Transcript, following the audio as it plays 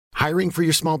Hiring for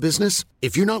your small business?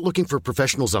 If you're not looking for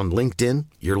professionals on LinkedIn,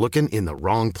 you're looking in the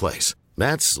wrong place.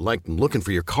 That's like looking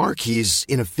for your car keys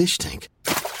in a fish tank.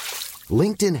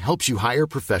 LinkedIn helps you hire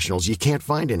professionals you can't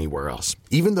find anywhere else,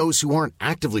 even those who aren't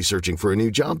actively searching for a new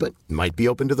job but might be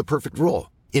open to the perfect role.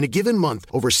 In a given month,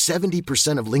 over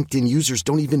 70% of LinkedIn users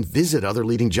don't even visit other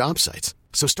leading job sites.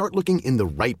 So start looking in the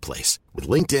right place. With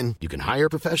LinkedIn, you can hire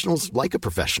professionals like a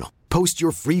professional. Post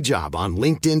your free job on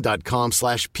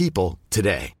linkedin.com/people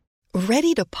today.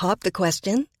 Ready to pop the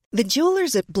question? The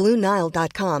jewelers at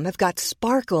BlueNile.com have got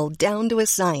sparkle down to a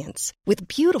science with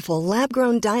beautiful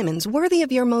lab-grown diamonds worthy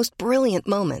of your most brilliant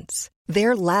moments.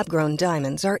 Their lab-grown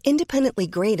diamonds are independently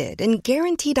graded and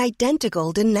guaranteed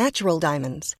identical to natural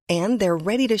diamonds, and they're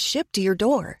ready to ship to your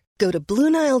door. Go to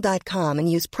BlueNile.com and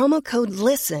use promo code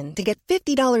LISTEN to get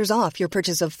 $50 off your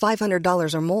purchase of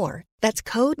 $500 or more. That's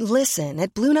code LISTEN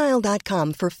at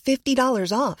BlueNile.com for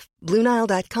 $50 off.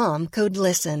 BlueNile.com, code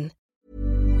LISTEN.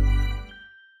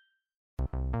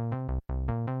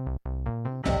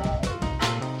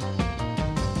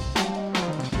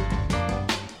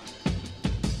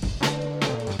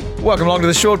 Welcome along to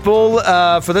the Short Ball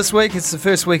for this week. It's the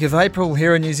first week of April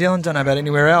here in New Zealand. Don't know about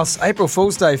anywhere else. April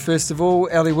Fool's Day, first of all.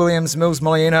 Ellie Williams, Mills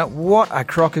Moliena. What a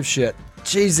crock of shit.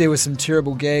 Geez, there were some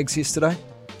terrible gags yesterday.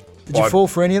 Did you fall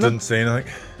for any of them? Didn't see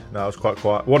anything. No, it was quite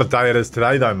quiet. What a day it is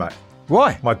today, though, mate.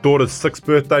 Why? My daughter's 6th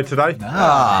birthday today.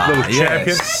 Little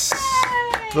champion.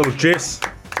 Little Jess.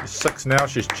 She's 6 now.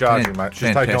 She's charging, mate.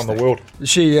 She's taking on the world.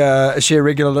 Is she a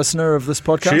regular listener of this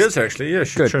podcast? She is, actually. Yeah,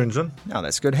 she tunes in. Oh,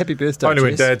 that's good. Happy birthday, Only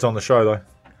when Jess. Dad's on the show, though.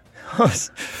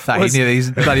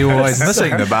 He's bloody always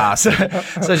missing the bar. So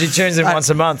she tunes in once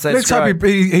a month. That's Let's hope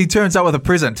great. he turns up with a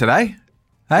present today.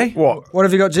 Hey? What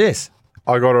have you got, Jess?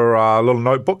 I got her a little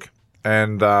notebook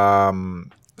and got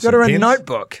her a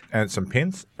notebook? And some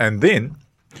pens. And then,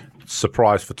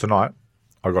 surprise for tonight,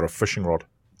 I got a fishing rod,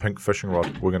 pink fishing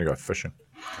rod. We're going to go fishing.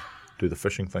 Do the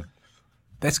fishing thing.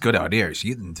 That's a good idea.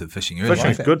 You get into fishing early.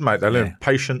 Fishing's good, mate. They learn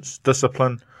patience,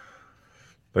 discipline.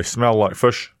 They smell like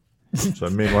fish, so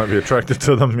men won't be attracted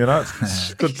to them, you know.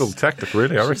 It's a good little tactic,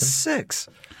 really, I reckon. 6.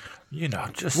 You know,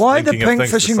 just Why the thinking of pink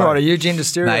things to fishing say. rod? Are you gender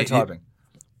stereotyping?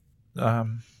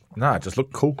 No, it just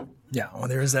looked cool. Yeah, well,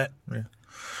 there is that. Yeah.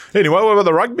 Anyway, what about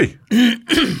the rugby?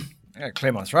 Yeah,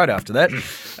 Clermont's right after that.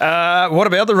 What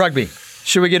about the rugby?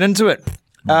 Should we get into it?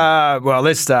 Well,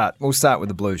 let's start. We'll start with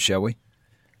the Blues, shall we?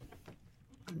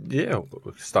 Yeah,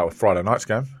 we'll start with Friday night's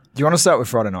game. Do you want to start with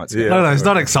Friday night's game? Yeah. No, he's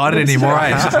not excited anymore.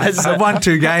 They've won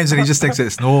 2 games and he just thinks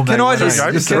it's normal. Can I just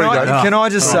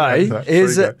say,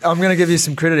 Games. I'm going to give you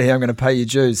some credit here. I'm going to pay you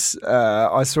dues.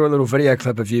 I saw a little video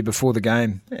clip of you before the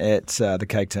game at the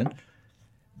Cake Tin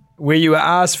where you were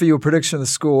asked for your prediction of the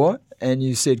score and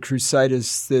you said Crusaders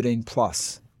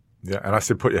 13+. Yeah, and I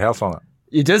said put your house on it.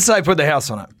 You did say put the house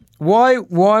on it. Why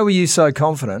were you so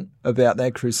confident about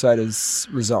that Crusaders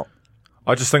result?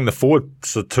 I just think the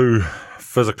forwards are too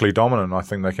physically dominant. I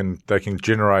think they can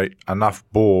generate enough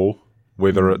ball,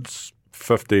 whether it's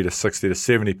 50 to 60 to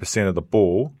 70% of the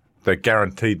ball. They're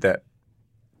guaranteed that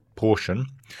portion,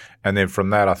 and then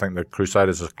from that, I think the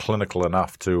Crusaders are clinical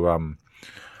enough to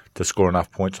score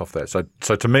enough points off that. So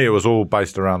to me, it was all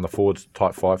based around the forwards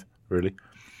type 5, really.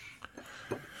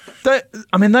 They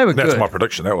were good. That's my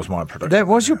prediction. That was my prediction. That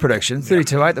was your prediction,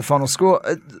 32-8, the final score.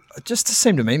 It just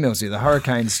seemed to me, Millsy, the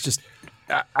Hurricanes just,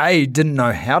 A, didn't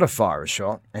know how to fire a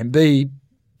shot, and B,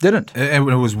 didn't. And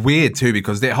it was weird too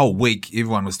because that whole week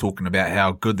everyone was talking about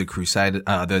how good the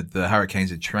the Hurricanes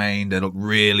had trained. They looked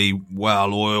really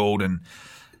well oiled,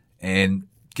 and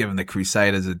given the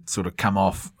Crusaders had sort of come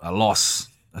off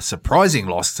a surprising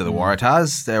loss to the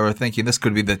Waratahs, they were thinking this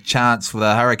could be the chance for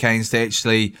the Hurricanes to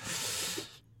actually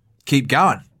keep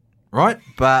going, right?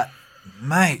 But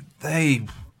mate,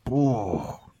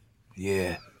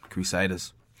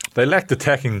 Crusaders. They lacked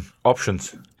attacking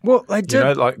options. Well, they did. You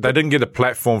know, like they didn't get a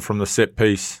platform from the set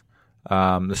piece.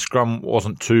 The scrum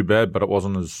wasn't too bad, but it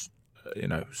wasn't as,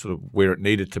 sort of where it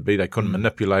needed to be. They couldn't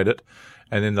manipulate it.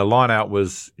 And then the line out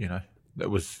was, it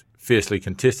was fiercely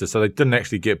contested. So they didn't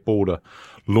actually get ball to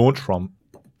launch from.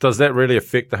 Does that really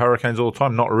affect the Hurricanes all the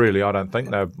time? Not really, I don't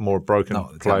think. They're more a broken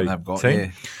play team.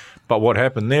 Yeah. But what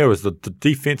happened there was the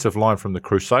defensive line from the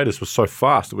Crusaders was so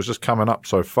fast. It was just coming up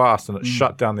so fast, and it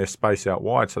shut down their space out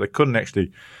wide. So they couldn't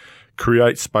actually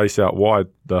create space out wide,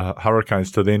 the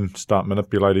Hurricanes, to then start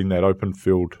manipulating that open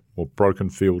field or broken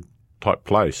field type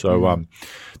play. So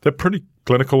they're pretty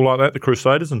clinical like that, the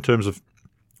Crusaders, in terms of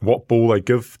what ball they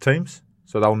give teams.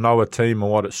 So they'll know a team and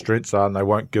what its strengths are, and they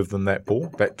won't give them that ball,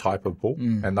 that type of ball.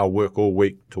 And they'll work all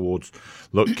week towards,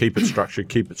 keep it structured,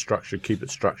 keep it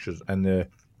structured, and they're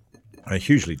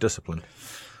hugely disciplined.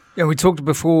 Yeah, we talked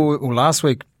before or last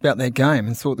week about that game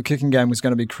and thought the kicking game was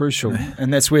going to be crucial,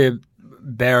 and that's where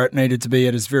Barrett needed to be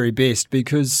at his very best,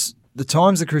 because the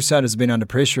times the Crusaders have been under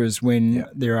pressure is when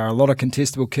there are a lot of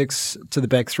contestable kicks to the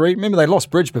back three. Remember, they lost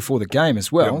Bridge before the game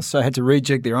as well, so had to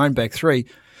rejig their own back three.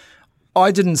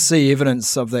 I didn't see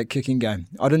evidence of that kicking game.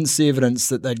 I didn't see evidence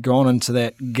that they'd gone into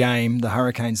that game, the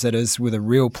Hurricanes that is, with a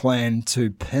real plan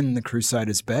to pin the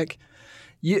Crusaders back.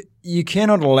 You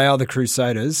cannot allow the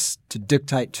Crusaders to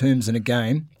dictate terms in a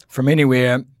game from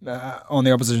anywhere on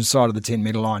the opposition side of the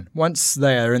 10-metre line. Once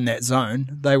they are in that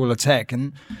zone, they will attack.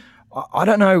 And I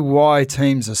don't know why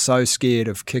teams are so scared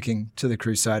of kicking to the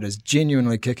Crusaders,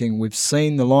 genuinely kicking. We've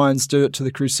seen the Lions do it to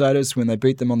the Crusaders when they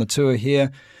beat them on the tour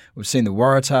here. We've seen the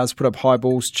Waratahs put up high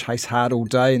balls, chase hard all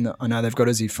day, and I know they've got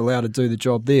Izzy Folau to do the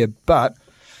job there, but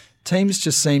teams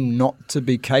just seem not to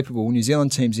be capable, New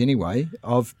Zealand teams anyway,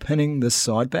 of pinning this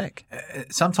side back.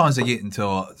 Sometimes they get into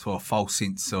a false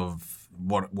sense of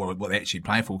what they're actually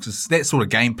playing for, because that sort of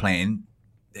game plan,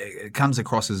 it comes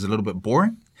across as a little bit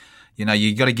boring. You know,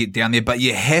 you got to get down there, but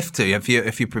you have to if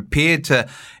you're prepared to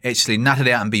actually nut it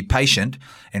out and be patient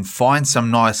and find some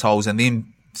nice holes, and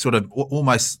then sort of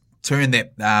almost turn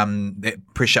that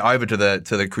pressure over to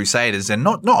the Crusaders, and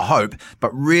not hope,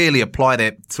 but really apply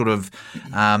that sort of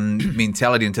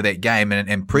mentality into that game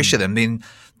and pressure them. Then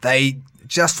they,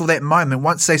 just for that moment,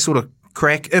 once they sort of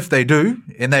crack, if they do,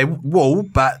 and they will,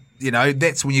 but you know,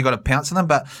 that's when you got to pounce on them.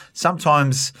 But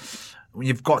sometimes when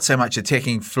you've got so much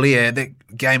attacking flair,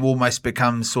 that game almost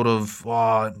becomes sort of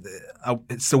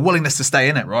it's the willingness to stay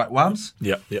in it, right, Wams?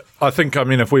 Yeah. I think,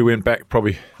 if we went back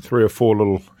probably 3 or 4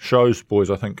 little shows,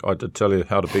 boys, I think I did tell you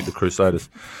how to beat the Crusaders.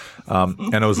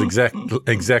 And it was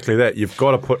exactly that. You've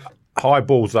got to put high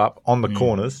balls up on the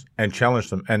corners and challenge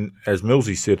them. And as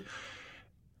Millsy said,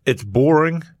 it's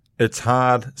boring, it's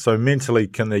hard. So mentally,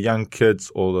 can the young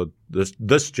kids or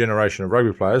this generation of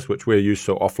rugby players, which we're used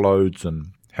to offloads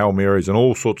and Hail Marys and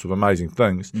all sorts of amazing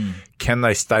things, can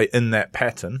they stay in that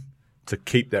pattern to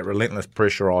keep that relentless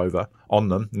pressure over on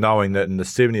them, knowing that in the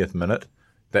 70th minute,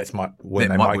 that's when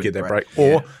they might get that break.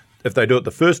 Or if they do it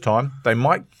the first time, they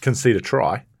might concede a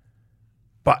try,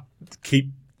 but keep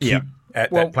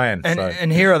at that plan.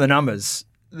 And here are the numbers.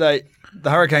 The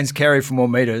Hurricanes carry for more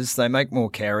metres, they make more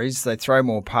carries, they throw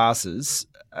more passes,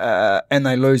 and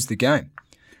they lose the game.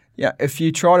 Yeah, if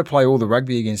you try to play all the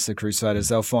rugby against the Crusaders,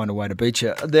 they'll find a way to beat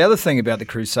you. The other thing about the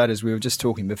Crusaders, we were just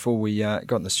talking before we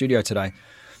got in the studio today,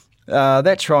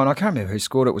 that try, and I can't remember who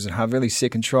scored it, was it Havili's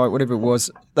second try, whatever it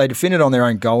was, they defended on their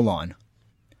own goal line.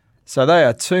 So they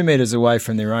are 2 metres away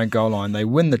from their own goal line. They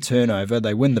win the turnover,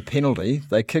 they win the penalty,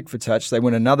 they kick for touch, they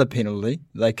win another penalty,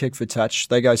 they kick for touch,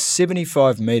 they go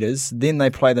 75 metres, then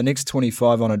they play the next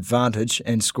 25 on advantage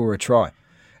and score a try.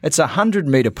 It's a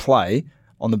 100-metre play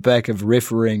on the back of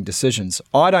refereeing decisions.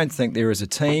 I don't think there is a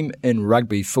team in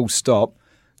rugby, full stop,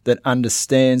 that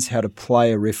understands how to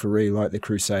play a referee like the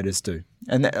Crusaders do.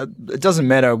 And it doesn't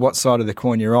matter what side of the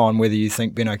coin you're on, whether you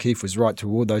think Ben O'Keefe was right to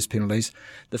award those penalties.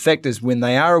 The fact is, when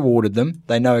they are awarded them,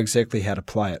 they know exactly how to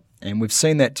play it. And we've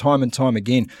seen that time and time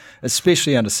again,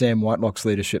 especially under Sam Whitelock's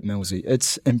leadership, Millsy.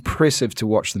 It's impressive to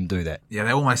watch them do that. Yeah,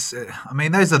 they almost,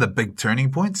 those are the big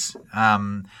turning points.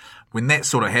 When that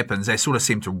sort of happens, they sort of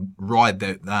seem to ride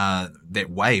that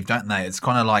wave, don't they? It's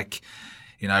kind of like,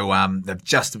 they've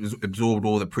just absorbed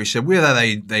all the pressure. Whether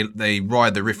they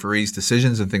ride the referees'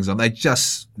 decisions and things like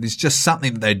that, there's just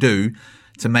something that they do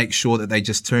to make sure that they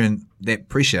just turn that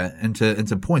pressure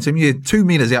into points. You're 2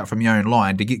 metres out from your own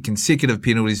line to get consecutive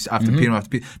penalties after penalty after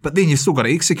penalty, but then you've still got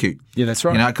to execute. Yeah, that's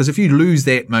right. Because if you lose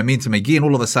that momentum again,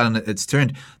 all of a sudden it's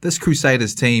turned. This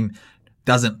Crusaders team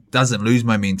doesn't lose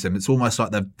momentum. It's almost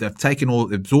like they've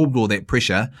absorbed all that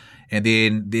pressure, and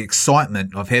then the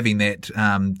excitement of having that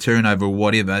turnover or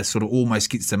whatever sort of almost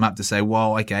gets them up to say,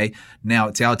 well, okay, now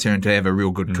it's our turn to have a real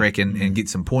good crack and get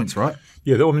some points, right?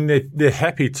 Yeah, they're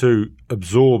happy to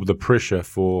absorb the pressure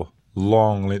for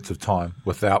long lengths of time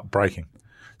without breaking.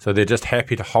 So they're just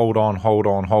happy to hold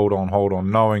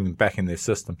on, knowing and backing their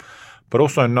system, but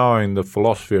also knowing the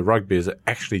philosophy of rugby is it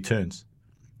actually turns.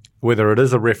 Whether it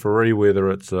is a referee,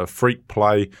 whether it's a freak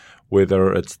play,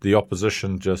 whether it's the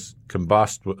opposition just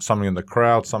combust with something in the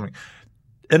crowd, something.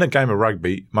 In a game of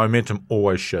rugby, momentum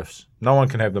always shifts. No one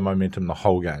can have the momentum the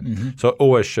whole game. So it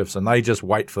always shifts, and they just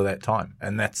wait for that time.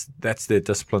 And that's their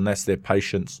discipline, that's their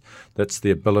patience, that's the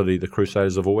ability the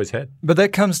Crusaders have always had. But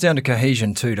that comes down to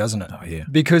cohesion too, doesn't it? Oh, yeah.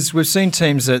 Because we've seen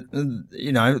teams that,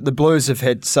 the Blues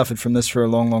have suffered from this for a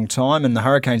long, long time, and the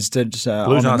Hurricanes did.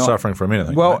 Blues aren't suffering from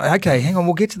anything. Well, mate. okay, hang on,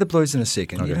 we'll get to the Blues in a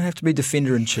second. Okay. You don't have to be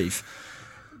defender-in-chief.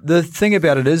 The thing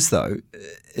about it is, though,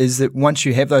 is that once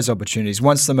you have those opportunities,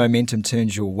 once the momentum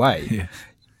turns your way,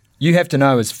 you have to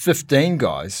know as 15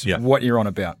 guys Yeah. what you're on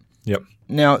about. Yep.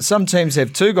 Now, some teams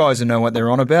have 2 guys who know what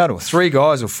they're on about, or 3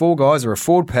 guys, or 4 guys, or a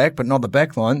forward pack, but not the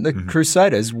back line. The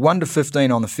Crusaders, 1 to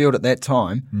 15 on the field at that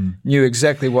time, knew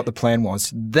exactly what the plan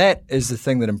was. That is the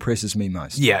thing that impresses me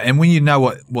most. Yeah, and when you know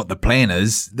what the plan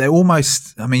is, they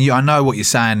almost, I mean, I know what you're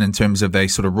saying in terms of they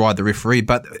sort of ride the referee,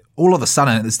 but all of a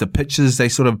sudden it's the pictures they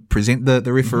sort of present the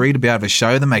referee to be able to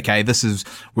show them, okay,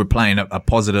 we're playing a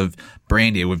positive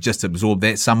brand here. We've just absorbed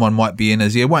that. Someone might be in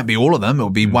his ear. It won't be all of them. It'll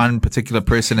be one particular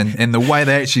person, and the way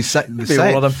they actually say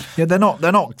all of them. Yeah,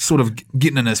 they're not sort of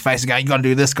getting in his face and going, you got to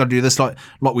do this, like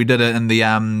we did it in the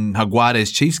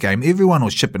Jaguares Chiefs game. Everyone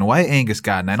was chipping away at Angus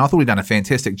Gardner, and I thought he'd done a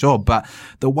fantastic job. But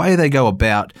the way they go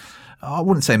about, I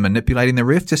wouldn't say manipulating the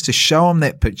ref, just to show him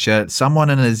that picture, someone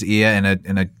in his ear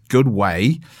in a good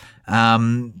way.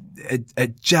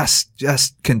 It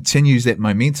just continues that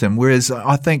momentum. Whereas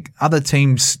I think other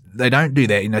teams, they don't do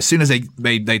that. As soon as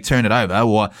they turn it over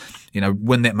or,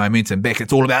 win that momentum back,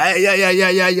 it's all about, yeah.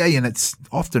 And it's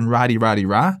often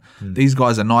rah-de-rah-de-rah. These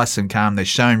guys are nice and calm. They're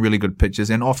showing really good pictures,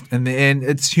 and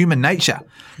it's human nature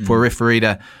for a referee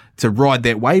to ride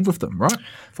that wave with them, right?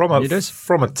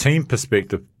 From a team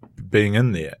perspective, being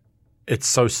in there, it's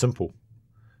so simple.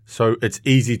 So it's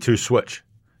easy to switch.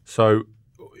 So,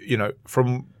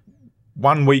 from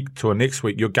 1 week to a next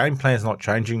week, your game plan is not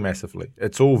changing massively.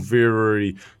 It's all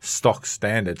very stock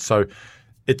standard. So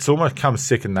it's almost comes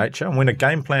second nature. And when a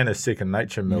game plan is second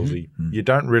nature, Millsy, you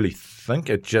don't really think,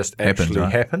 it just actually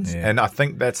happens. Yeah. And I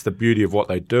think that's the beauty of what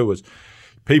they do is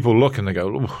people look and they go,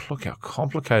 look how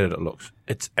complicated it looks.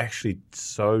 It's actually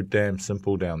so damn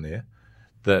simple down there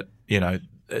that,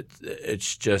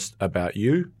 it's just about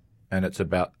you, and it's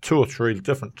about 2 or 3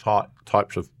 different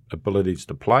types of abilities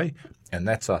to play, and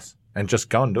that's us. And just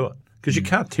go and do it. Because you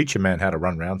can't teach a man how to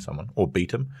run around someone or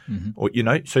beat him, or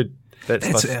so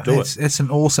let's do it. It's an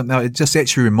awesome. Now, it just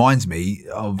actually reminds me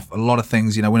of a lot of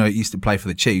things. When I used to play for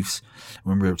the Chiefs,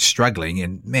 when we were struggling,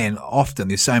 and man, often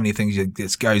there's so many things that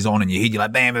just goes on in your head. You're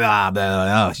like, bam, blah,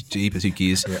 blah, oh, jeepers, who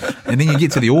cares? Yeah. And then you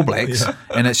get to the All Blacks,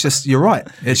 and it's just, you're right.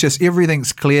 It's just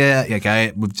everything's clear.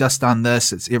 Okay, we've just done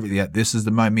this. It's everything. This is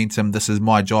the momentum. This is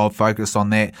my job. Focus on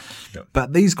that. Yep.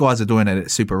 But these guys are doing it at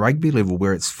Super Rugby level,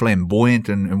 where it's flamboyant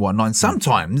and whatnot. And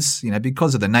sometimes,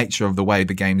 because of the nature of the way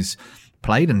the game's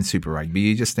played in Super Rugby,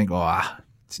 you just think,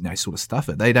 sort of stuff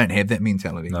it. They don't have that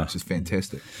mentality, which is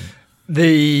fantastic.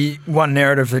 The one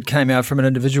narrative that came out from an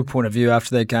individual point of view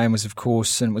after that game was, of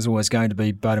course, and it was always going to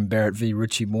be Beauden Barrett v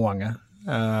Richie Mo'unga.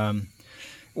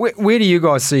 Where do you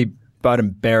guys see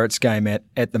Beauden Barrett's game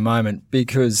at the moment?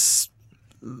 Because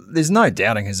there's no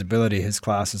doubting his ability, his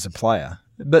class as a player.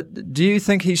 But do you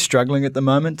think he's struggling at the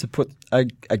moment to put a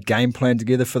game plan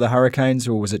together for the Hurricanes,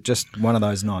 or was it just one of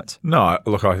those nights? No,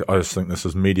 look, I just think this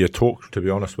is media talk, to be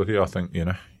honest with you. I think,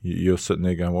 you're sitting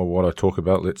there going, well, what do I talk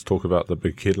about? Let's talk about the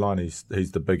big headline. He's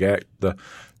the big act.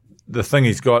 The thing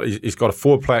he's got a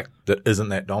forward pack that isn't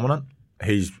that dominant.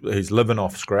 He's living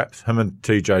off scraps. Him and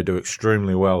TJ do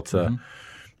extremely well to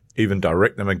even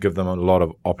direct them and give them a lot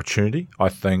of opportunity, I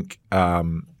think.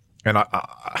 And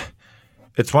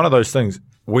it's one of those things.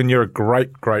 When you're a great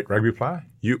rugby player,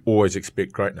 you always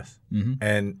expect greatness.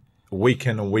 And week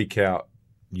in and week out,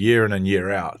 year in and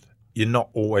year out, you're not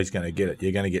always going to get it.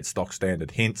 You're going to get stock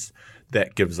standard. Hence,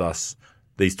 that gives us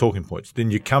these talking points. Then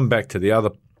you come back to the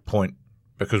other point,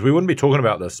 because we wouldn't be talking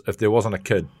about this if there wasn't a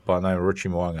kid by the name of Richie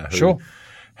Mo'unga who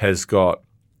has got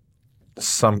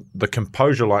the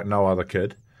composure like no other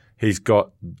kid. He's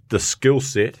got the skill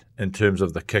set in terms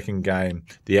of the kicking game,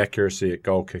 the accuracy at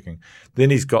goal kicking.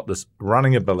 Then he's got this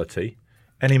running ability,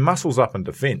 and he muscles up in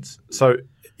defence. So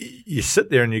you sit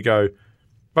there and you go,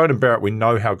 Beauden Barrett, we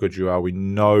know how good you are. We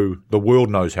know the world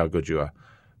knows how good you are.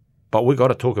 But we've got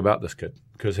to talk about this kid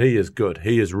because he is good.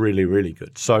 He is really, really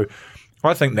good. So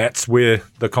I think that's where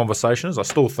the conversation is. I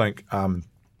still think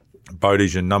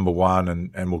Bodie's your number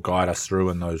one and will guide us through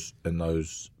in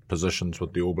those positions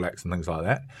with the All Blacks and things like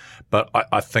that. But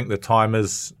I think the time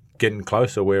is getting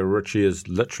closer where Richie is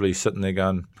literally sitting there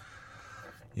going,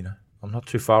 I'm not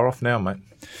too far off now, mate.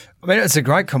 I mean, it's a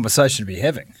great conversation to be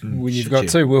having when you've got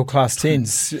 2 world-class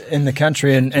 10s in the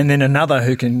country and then another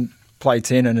who can play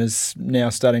 10 and is now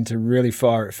starting to really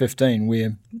fire at 15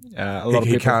 where a lot of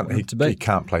people want him to be. He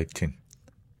can't play 10.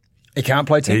 He can't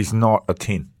play 10? He's not a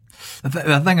 10.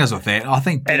 The thing is with that, I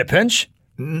think... At a pinch?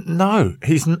 No,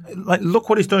 look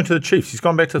what he's doing to the Chiefs. He's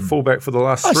gone back to the fullback for the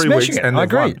last 3 weeks. Smashing it. And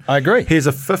I agree. Here's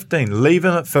a 15. Leave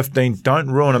him at 15.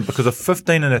 Don't ruin him because a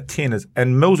 15 and a 10 is,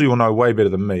 and Millsy will know way better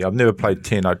than me. I've never played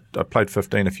 10. I played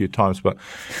 15 a few times, but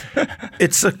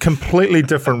it's a completely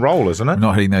different role, isn't it?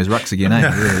 Not hitting those rucks again, eh?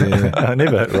 Yeah. I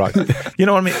never hit right. You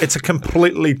know what I mean? It's a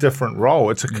completely different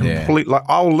role. It's a complete, like,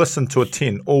 I'll listen to a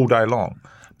 10 all day long.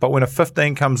 But when a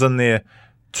 15 comes in there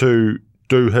to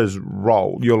do his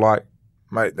role, you're like,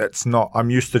 mate, that's not, I'm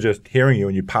used to just hearing you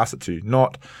and you pass it to you,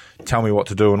 not tell me what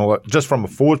to do and all that, just from a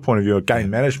forward point of view, a game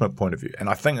management point of view. And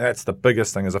I think that's the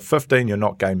biggest thing. As a 15, you're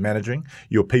not game managing,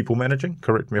 you're people managing.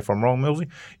 Correct me if I'm wrong, Millsy.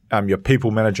 You're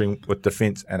people managing with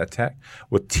defence and attack.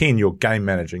 With 10, you're game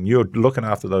managing. You're looking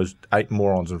after those 8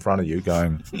 morons in front of you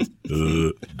going,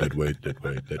 dead weight.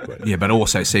 Yeah, but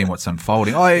also seeing what's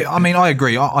unfolding. I mean, I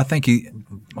agree. I think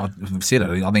I've said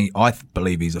it, I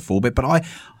believe he's a fullback, but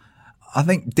I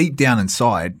think deep down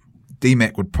inside,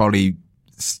 D-Mac would probably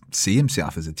see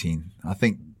himself as a 10. I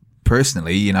think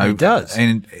personally, he does.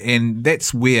 And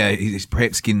that's where he's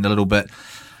perhaps getting a little bit,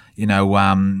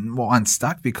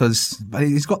 unstuck because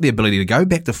he's got the ability to go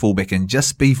back to fullback and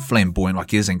just be flamboyant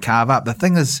like he is and carve up. The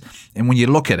thing is, and when you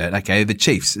look at it, okay, the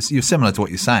Chiefs, you're similar to what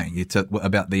you're saying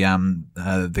about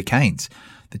the Canes.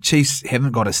 The Chiefs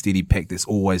haven't got a steady pack that's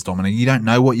always dominant. You don't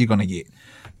know what you're going to get.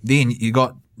 Then you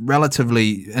got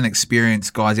relatively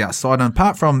inexperienced guys outside, and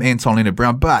apart from Anton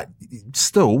Leonard-Brown, but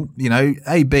still,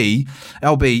 LB,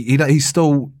 he's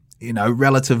still,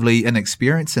 relatively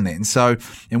inexperienced in that. And so,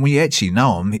 and when you actually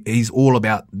know him, he's all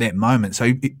about that moment.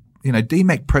 So,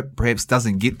 D-Mac perhaps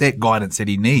doesn't get that guidance that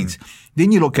he needs.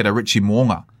 Then you look at a Richie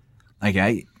Mo'unga,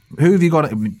 okay? Who have you got?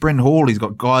 Bryn Hall, he's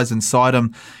got guys inside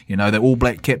him, the All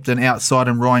Black captain outside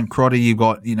him, Ryan Crotty, you've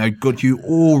got, Goodhue,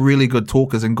 all really good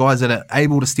talkers and guys that are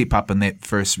able to step up in that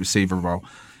first receiver role.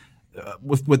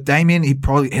 With Damien, he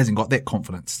probably hasn't got that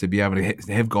confidence to be able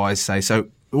to have guys say, so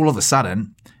all of a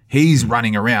sudden, he's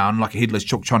running around like a headless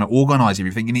chook trying to organise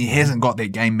everything, and he hasn't got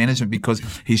that game management because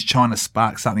he's trying to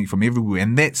spark something from everywhere.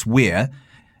 And that's where,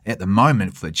 at the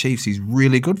moment for the Chiefs, he's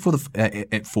really good for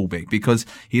at fullback because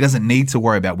he doesn't need to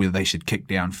worry about whether they should kick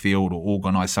downfield or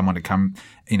organise someone to come,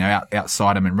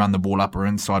 outside him and run the ball up or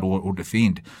inside or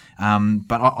defend.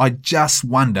 But I just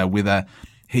wonder whether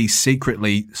he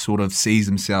secretly sort of sees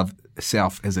himself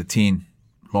as a 10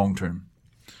 long term.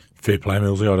 Fair play,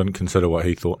 Millsy. I didn't consider what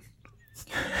he thought.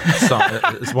 So,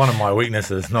 it's one of my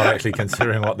weaknesses, not actually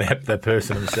considering what that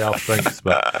person himself thinks.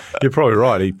 But you're probably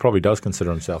right. He probably does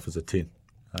consider himself as a 10.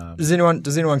 Does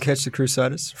anyone catch the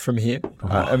Crusaders from here?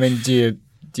 I mean, do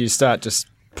you start just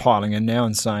piling in now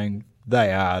and saying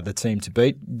they are the team to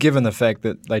beat, given the fact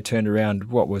that they turned around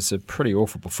what was a pretty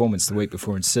awful performance the week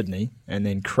before in Sydney and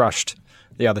then crushed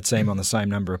the other team on the same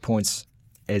number of points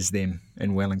as them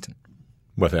in Wellington?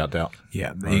 Without doubt.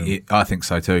 Yeah, I think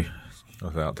so too.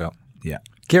 Without doubt. Yeah.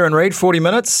 Kieran Reid, 40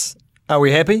 minutes. Are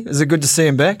we happy? Is it good to see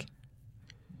him back?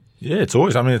 Yeah, it's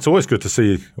always good to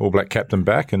see All Black captain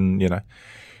back, and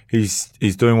he's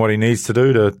doing what he needs to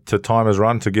do to time his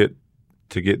run to get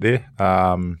there.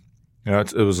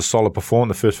 It was a solid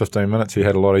performance. The first 15 minutes, he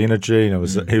had a lot of energy,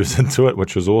 and he was into it,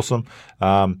 which was awesome.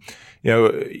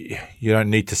 You don't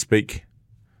need to speak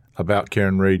about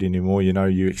Kieran Reid anymore.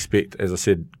 You expect, as I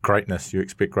said, greatness. You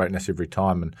expect greatness every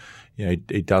time, and he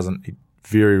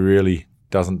very rarely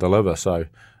doesn't deliver. So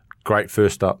great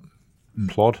first up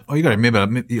plod. Oh, you got to remember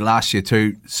last year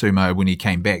too, Sumo, when he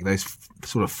came back, those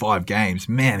sort of 5 games,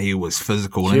 man, he was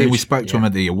physical. Huge. And then we spoke to him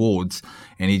at the awards,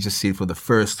 and he just said for the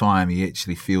first time he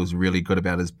actually feels really good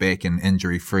about his back and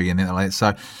injury free and that.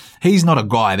 So he's not a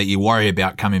guy that you worry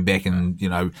about coming back and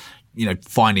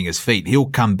finding his feet. He'll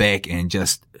come back and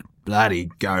just bloody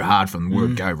go hard from the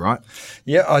word go, right?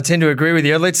 Yeah, I tend to agree with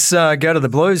you. Let's go to the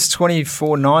Blues.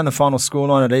 24-9, the final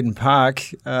scoreline at Eden Park.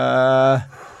 Are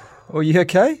you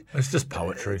okay? It's just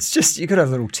poetry. It's just, you could have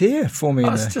a little tear for me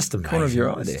in the corner of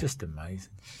your eye there. It's just amazing.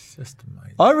 It's just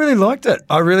amazing. I really liked it.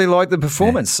 I really liked the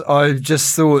performance. Yeah. I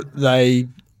just thought they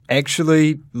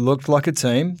actually looked like a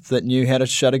team that knew how to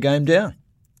shut a game down.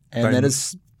 And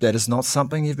that is not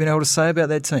something you've been able to say about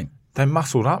that team. They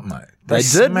muscled up, mate. They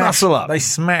did muscle up. They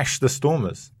smashed the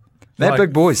Stormers. They're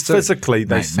big boys too. Physically,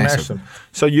 they smashed them.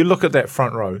 So you look at that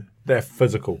front row, they're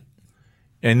physical.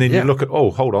 And then you look at,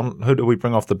 hold on, who do we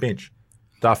bring off the bench?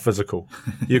 They're physical.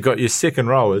 You've got your second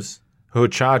rowers who are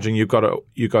charging. You've got a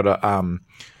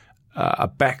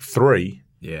back three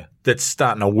that's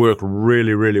starting to work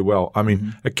really, really well. I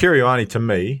mean, Akira Ioane, to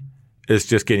me, is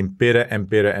just getting better and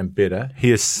better and better.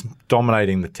 He is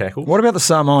dominating the tackle. What about the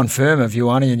Samoan firm of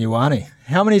Ioane and Ioane?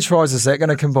 How many tries is that going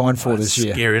to combine for this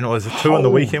year? Scary. And it was 2 on the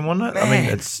weekend, wasn't it? Man.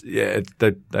 I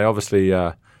mean, they obviously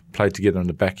played together in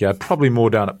the backyard. Probably more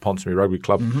down at Ponsonby Rugby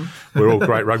Club, where all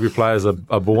great rugby players are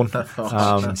born.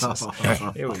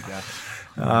 Here we go.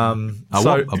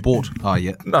 Abort. Oh,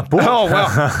 yeah. No, born. Oh,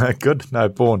 wow. Good. No,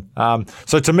 born.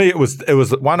 So to me, it was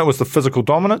one, it was the physical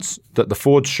dominance that the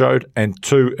forwards showed, and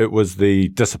 2, it was the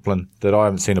discipline that I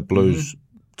haven't seen a Blues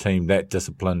team that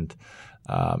disciplined,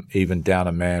 even down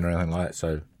a man or anything like that.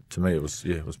 So to me, it was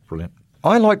brilliant.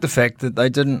 I like the fact that they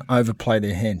didn't overplay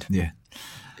their hand. Yeah.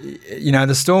 You know,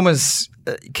 the Stormers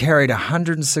carried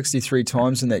 163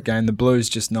 times in that game, the Blues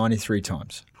just 93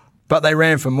 times. But they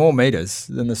ran for more metres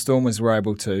than the Stormers were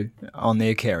able to on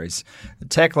their carries. The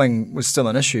tackling was still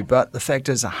an issue, but the fact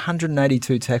is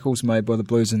 182 tackles made by the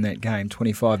Blues in that game,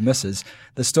 25 misses.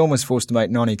 The Stormers forced to make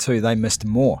 92, they missed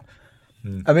more.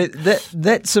 I mean,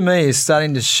 that to me is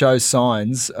starting to show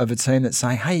signs of a team that's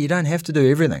saying, hey, you don't have to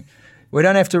do everything. We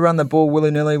don't have to run the ball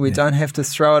willy-nilly. We don't have to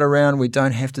throw it around. We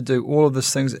don't have to do all of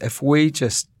these things. If we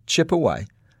just chip away,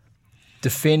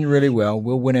 defend really well,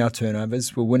 we'll win our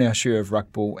turnovers, we'll win our share of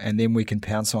ruck ball, and then we can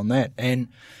pounce on that. And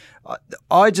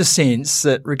I just sense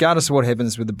that regardless of what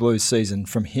happens with the Blues season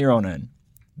from here on in,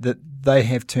 that they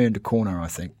have turned a corner, I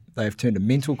think. They have turned a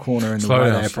mental corner in the way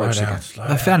they approach the game.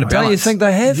 They found a balance. Don't you think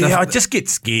they have? Yeah, I just get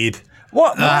scared.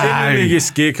 What? You get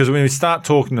scared because when we start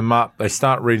talking them up, they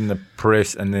start reading the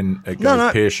press, and then it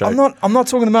goes pear-shaped. I'm not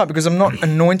talking them up because I'm not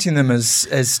anointing them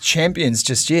as champions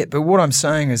just yet. But what I'm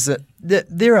saying is that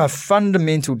there are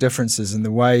fundamental differences in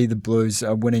the way the Blues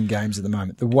are winning games at the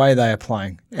moment, the way they are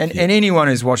playing. And anyone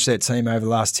who's watched that team over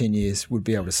the last 10 years would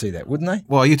be able to see that, wouldn't they?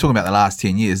 Well, you're talking about the last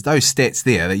 10 years. Those stats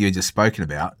there that you just spoken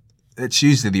about, it's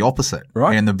usually the opposite.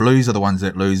 Right. And the Blues are the ones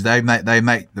that lose. They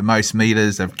make the most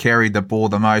metres. They've carried the ball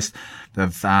the most.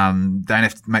 They've don't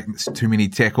have to make too many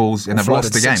tackles, and they've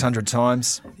lost the game 600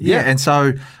 times. Yeah, and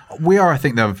so I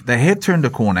think they have turned a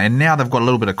corner, and now they've got a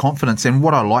little bit of confidence. And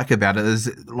what I like about it is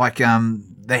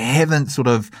they haven't sort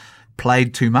of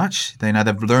played too much.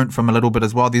 They've learnt from a little bit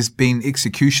as well. There's been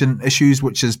execution issues,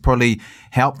 which has probably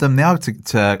helped them now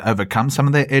to overcome some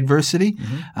of that adversity.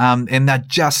 And they're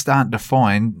just starting to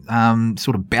find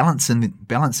sort of balance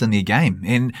in their game.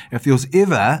 And if there was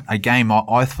ever a game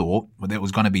I thought that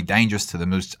was going to be dangerous to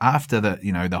them, it was after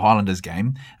the Highlanders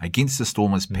game against the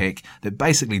Stormers pack that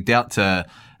basically dealt to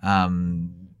the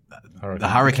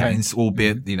Hurricanes,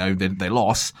 albeit they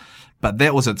lost. But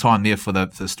that was a time there for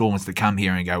the Stormers to come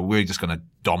here and go, we're just going to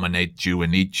dominate you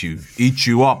and eat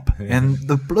you up. Yeah. And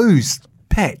the Blues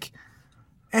pack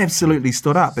absolutely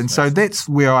stood up. And so that's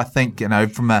where I think,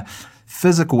 from a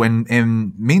physical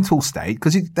and mental state,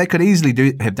 because they could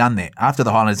easily have done that. After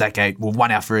the Highlanders, we won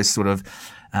our first sort of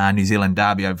New Zealand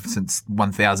derby since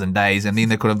 1,000 days, and then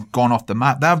they could have gone off the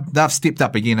mark. They've stepped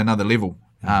up again another level.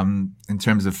 In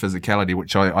terms of physicality,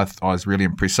 which I was really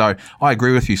impressed. So I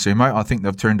agree with you, Sumo. I think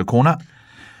they've turned a corner,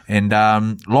 and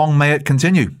long may it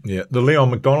continue. Yeah, the Leon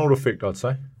McDonald effect, I'd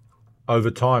say. Over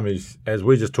time, as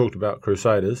we just talked about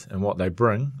Crusaders and what they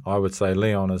bring, I would say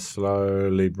Leon is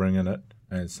slowly bringing it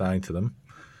and saying to them,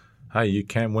 hey, you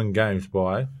can win games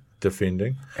by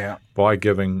defending, by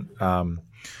giving,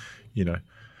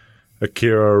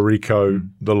 Akira, Rico,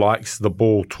 the likes, the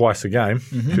ball twice a game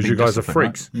because you guys are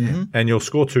freaks, and you'll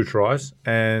score 2 tries.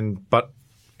 But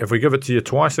if we give it to you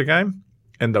twice a game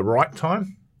in the right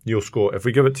time, you'll score. If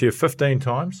we give it to you 15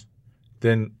 times,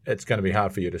 then it's going to be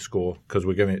hard for you to score because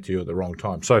we're giving it to you at the wrong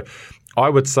time. So I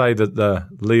would say that the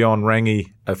Leon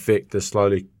Rangi effect is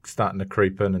slowly starting to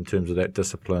creep in terms of that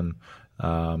discipline,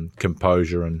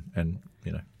 composure, and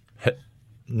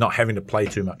not having to play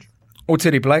too much.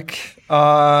 Otiri Black,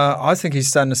 I think he's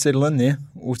starting to settle in there.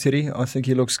 Otiri, I think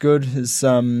he looks good. His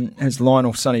line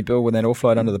off Sonny Bill with that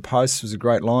offload under the post was a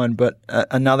great line. But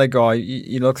another guy,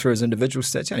 you look through his individual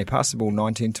stats, he only passed the ball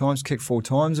 19 times, kicked 4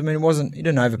 times. I mean, he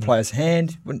didn't overplay his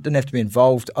hand, didn't have to be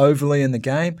involved overly in the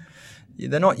game.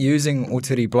 They're not using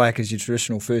Otiri Black as your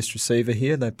traditional first receiver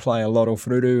here. They play a lot off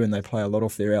Ruru and they play a lot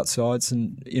off their outsides.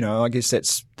 And, I guess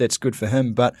that's good for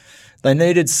him. But they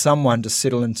needed someone to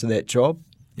settle into that job.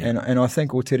 Yeah. And I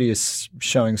think Otiri is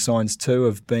showing signs too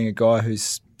of being a guy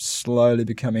who's slowly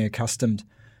becoming accustomed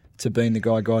to being the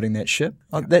guy guiding that ship.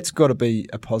 That's got to be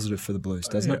a positive for the Blues,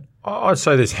 doesn't it? I'd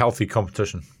say there's healthy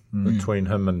competition between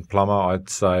him and Plummer. I'd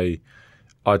say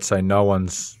no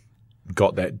one's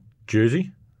got that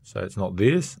jersey, so it's not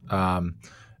theirs. I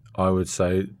would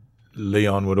say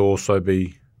Leon would also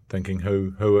be thinking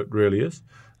who it really is.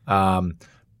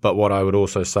 But what I would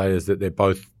also say is that they're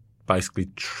both basically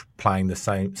playing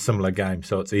the similar game,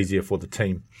 so it's easier for the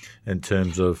team in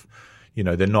terms of,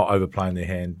 they're not overplaying their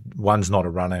hand. One's not a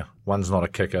runner, one's not a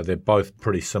kicker. They're both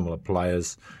pretty similar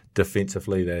players.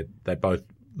 Defensively, they both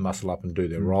muscle up and do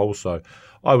their role. So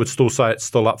I would still say it's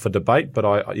still up for debate, but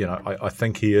I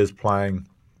think he's playing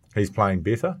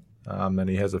better than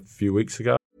he has a few weeks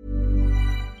ago.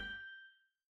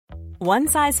 One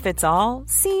size fits all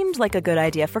seemed like a good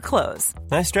idea for clothes.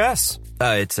 Nice dress.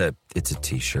 It's a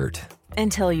t-shirt.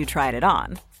 Until you tried it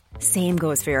on. Same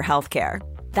goes for your healthcare.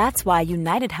 That's why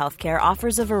United Healthcare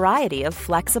offers a variety of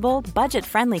flexible,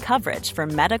 budget-friendly coverage for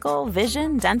medical,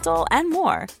 vision, dental, and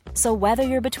more. So whether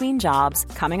you're between jobs,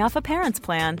 coming off a parent's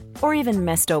plan, or even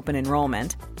missed open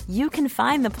enrollment, you can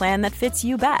find the plan that fits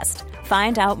you best.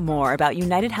 Find out more about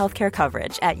United Healthcare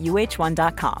coverage at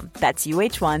uh1.com. That's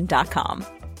uh1.com.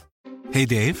 Hey,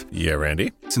 Dave. Yeah,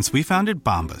 Randy. Since we founded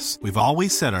Bombas, we've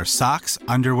always said our socks,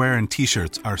 underwear, and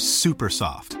T-shirts are super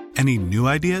soft. Any new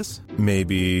ideas?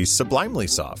 Maybe sublimely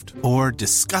soft. Or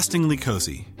disgustingly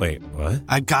cozy. Wait, what?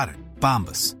 I got it.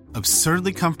 Bombas.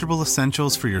 Absurdly comfortable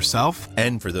essentials for yourself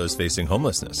and for those facing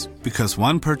homelessness. Because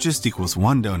one purchased equals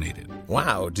one donated.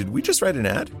 Wow, did we just write an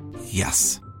ad?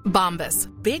 Yes. Bombas.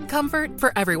 Big comfort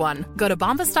for everyone. Go to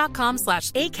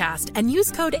bombas.com/ACAST and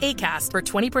use code ACAST for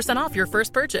 20% off your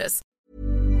first purchase.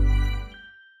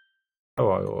 I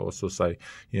also say,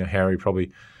 Harry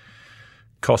probably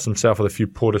cost himself with a few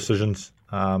poor decisions,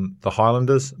 the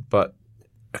Highlanders, but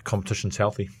competition's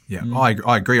healthy. Yeah, I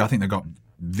agree. I think they've got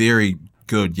very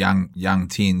good young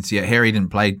 10s. Yeah, Harry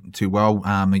didn't play too well,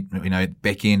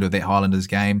 back end of that Highlanders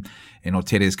game, and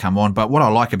Otete's come on. But what I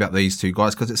like about these two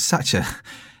guys, because it's such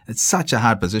a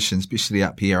hard position, especially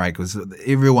up here, because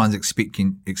everyone's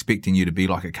expecting you to be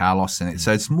like a Carlos, and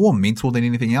so it's more mental than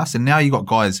anything else. And now you got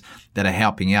guys that are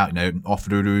helping out,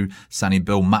 Ofururu, Sonny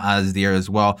Bill, Ma'a's there as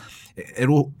well.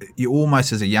 You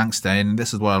almost as a youngster, and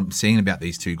this is what I'm seeing about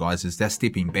these two guys, is they're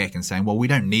stepping back and saying, well, we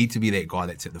don't need to be that guy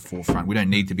that's at the forefront. We don't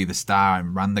need to be the star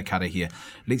and run the cutter here.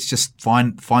 Let's just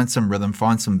find some rhythm,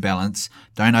 find some balance.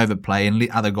 Don't overplay and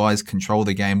let other guys control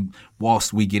the game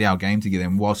whilst we get our game together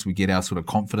and whilst we get our sort of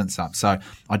confidence up. So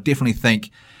I definitely think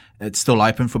it's still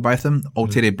open for both of them.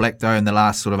 Otete Black, though, in the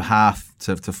last sort of half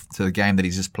to the game that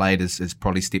he's just played has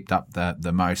probably stepped up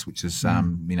the most, which has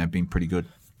been pretty good.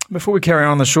 Before we carry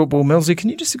on the short ball, Millsy, can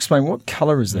you just explain what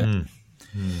colour is that?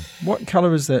 What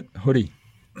colour is that hoodie?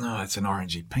 Oh, it's an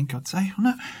orangey pink, I'd say, isn't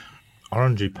it?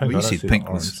 Orangey pink. Well,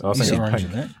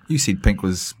 you said pink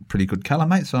was pretty good colour,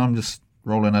 mate. So I'm just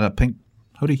rolling out a pink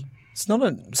hoodie. It's not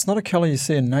a colour you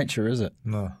see in nature, is it?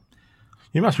 No.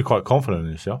 You must be quite confident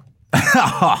in yourself.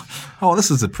 Oh,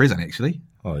 this is a present, actually.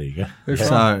 Oh, there you go.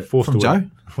 So from Joe.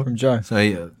 From Joe. So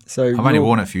I've only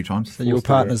worn it a few times. So your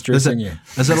partner's dressing you.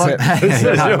 Is it like? Is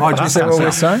that what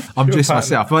we're saying? I'm dressing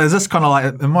myself. Well, is this kind of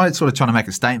like? Am I sort of trying to make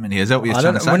a statement here? Is that what you're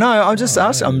trying to say? Well, no, I'm just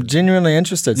asking. I'm genuinely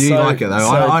interested. You like it though.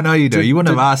 I know you do. You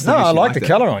wouldn't have asked. No, I like the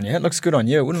colour on you. It looks good on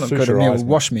you. It wouldn't look good on me. It would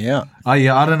wash me out. Oh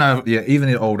yeah, I don't know. Yeah, even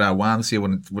the old Wams here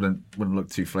wouldn't look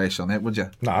too flash on that, would you?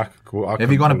 No.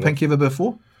 Have you got a pink ever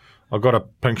before? I got a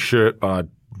pink shirt, but I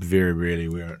very rarely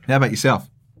wear it. How about yourself?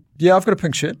 Yeah, I've got a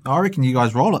pink shirt. I reckon you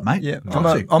guys roll it, mate. Yeah,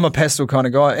 I'm a pastel kind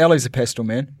of guy. Ellie's a pastel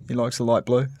man. He likes the light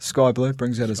blue. Sky blue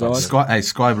brings out his eyes.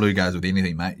 Sky blue goes with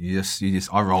anything, mate. You just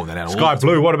I roll that out. Sky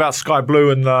blue. What about sky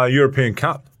blue in the European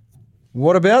Cup?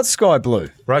 What about sky blue?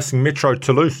 Racing Metro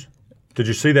Toulouse. Did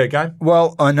you see that game?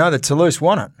 Well, I know that Toulouse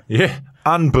won it. Yeah,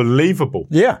 unbelievable.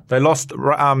 Yeah, they lost.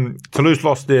 Toulouse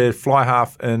lost their fly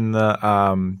half in the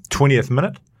 20th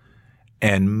minute.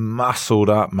 And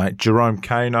muscled up, mate. Jerome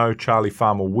Kano, Charlie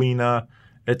Farmer-Wiener.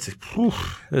 It's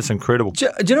incredible. Do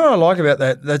you know what I like about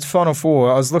that? That's Final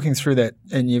Four. I was looking through that,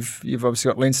 and you've obviously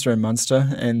got Leinster and Munster,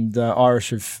 and Irish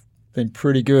have been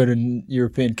pretty good in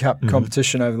European Cup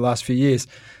competition over the last few years.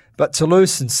 But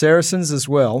Toulouse and Saracens as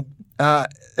well.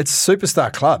 It's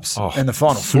superstar clubs in the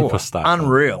Final Four.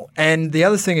 Unreal. And the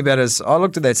other thing about it is, I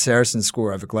looked at that Saracens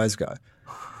score over Glasgow.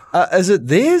 Is it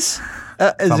theirs?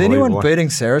 Is anyone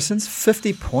beating Saracens?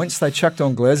 50 points they chucked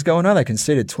on Glasgow. I know they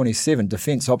conceded 27,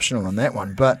 defence optional on that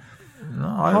one, but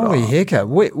holy hecka,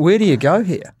 where do you go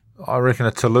here? I reckon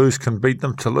a Toulouse can beat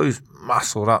them. Toulouse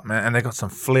muscled up, man, and they got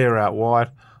some flair out wide.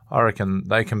 I reckon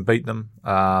they can beat them.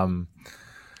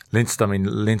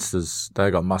 Leinster's,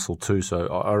 they got muscle too,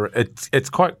 so it's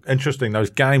quite interesting. Those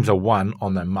games are won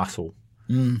on their muscle.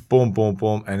 Boom, boom,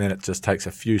 boom, and then it just takes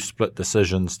a few split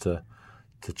decisions to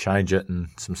change it and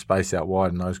some space out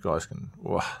wide, and those guys can.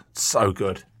 Wow, it's so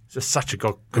good. It's just such a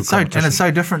good competition. And it's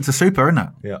so different to Super, isn't it?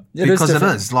 Yeah, because it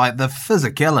is like the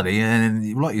physicality,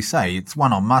 and like you say, it's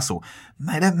one on muscle.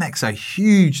 Mate, that makes a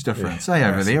huge difference.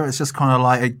 Over there, it's just kind of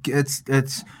like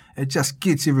it's it just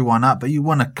gets everyone up. But you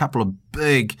win a couple of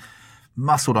big,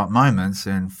 muscled up moments,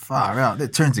 and far out,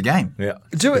 that turns the game. Yeah.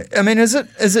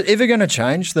 Is it ever going to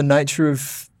change the nature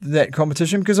of that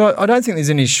competition? Because I don't think there's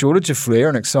any shortage of flair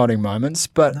and exciting moments,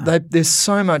 but there's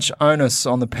so much onus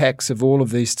on the packs of all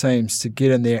of these teams to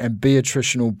get in there and be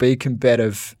attritional, be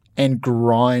combative, and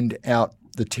grind out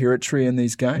the territory in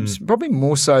these games. Probably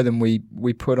more so than we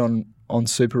put on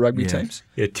Super Rugby teams.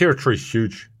 Yeah, territory's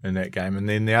huge in that game. And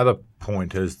then the other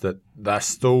point is that they're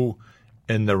still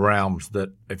in the realms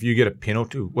that if you get a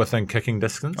penalty within kicking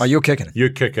distance, you're kicking it. You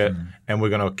kick it, and we're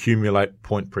going to accumulate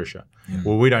point pressure.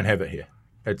 Well, we don't have it here.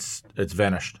 It's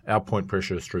vanished. Our point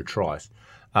pressure is through tries.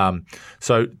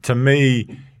 So to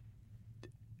me,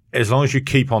 as long as you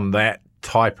keep on that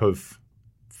type of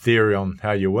theory on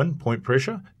how you win, point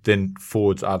pressure, then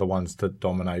forwards are the ones to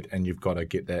dominate, and you've got to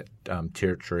get that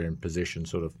territory and possession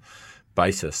sort of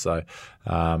basis. So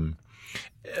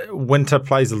winter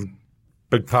plays a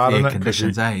big part in it.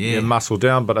 Conditions, you muscle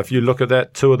down. But if you look at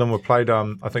that, two of them were played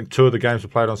on, I think 2 of the games were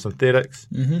played on synthetics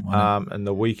in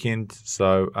the weekend.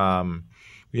 So,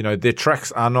 their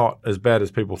tracks are not as bad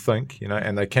as people think,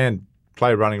 and they can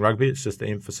play running rugby. It's just the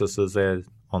emphasis is there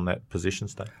on that possession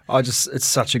state. It's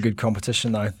such a good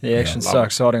competition though. The action's so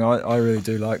exciting. I really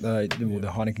do like the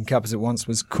Heineken Cup as it once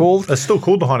was called. It's still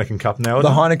called the Heineken Cup now,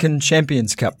 isn't it? The Heineken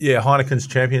Champions Cup. Yeah, Heineken's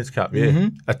Champions Cup, yeah.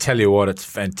 I tell you what, it's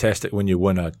fantastic when you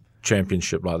win a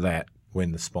championship like that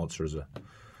when the sponsor is a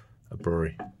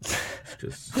brewery.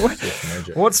 Just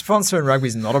magic. What sponsor in rugby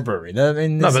is not a brewery? I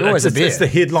mean, there's always a beer. It's the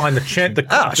headline,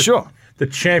 the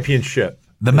championship.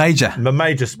 The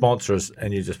major sponsors,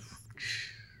 and you just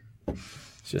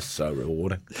so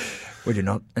rewarding. We do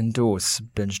not endorse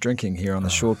binge drinking here on the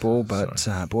short ball, but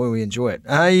boy, we enjoy it.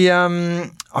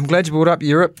 I'm glad you brought up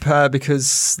Europe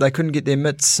because they couldn't get their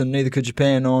mitts, and neither could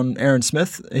Japan, on Aaron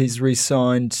Smith. He's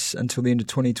re-signed until the end of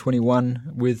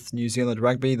 2021 with New Zealand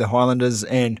Rugby, the Highlanders,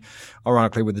 and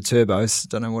ironically with the Turbos.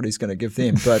 Don't know what he's going to give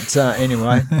them, but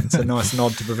anyway, it's a nice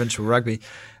nod to provincial rugby.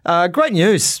 Great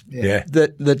news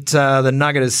that the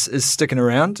Nugget is sticking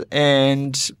around,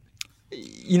 and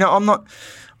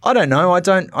I don't know. I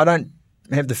don't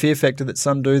have the fear factor that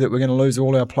some do that we're going to lose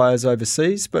all our players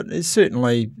overseas, but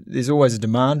there's always a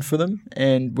demand for them,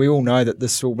 and we all know that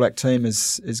this All Black team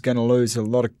is going to lose a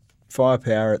lot of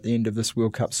firepower at the end of this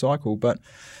World Cup cycle. But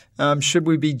should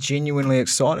we be genuinely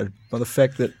excited by the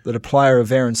fact that a player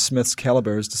of Aaron Smith's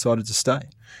calibre has decided to stay?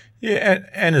 Yeah,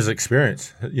 and his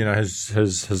experience,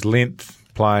 his length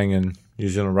playing in New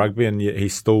Zealand rugby, and yet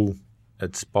he's still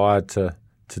aspired to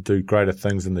do greater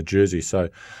things in the jersey. So,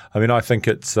 I think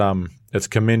it's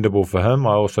commendable for him.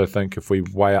 I also think if we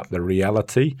weigh up the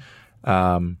reality,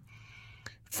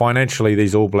 financially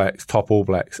these top All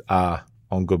Blacks are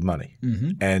on good money.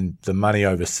 And the money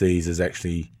overseas is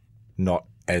actually not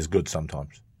as good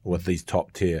sometimes with these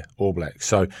top tier All Blacks.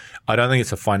 So I don't think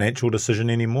it's a financial decision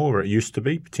anymore, where it used to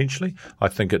be potentially. I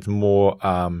think it's more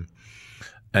an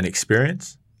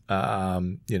experience.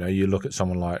 You look at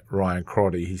someone like Ryan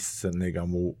Crotty, he's sitting there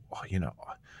going, well,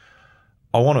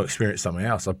 I want to experience something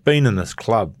else. I've been in this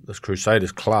club, this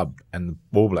Crusaders club and the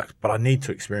All Blacks, but I need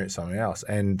to experience something else.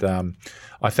 And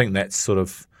I think that's sort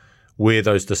of where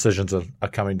those decisions are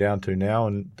coming down to now.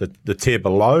 And the tier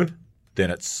below, then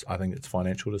I think it's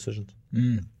financial decisions.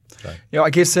 So. Yeah, I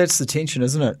guess that's the tension,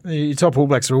 isn't it? Your top All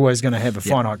Blacks are always going to have a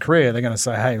finite career. They're going to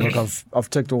say, hey, look, I've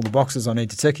ticked all the boxes I need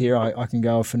to tick here. I can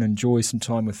go off and enjoy some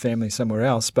time with family somewhere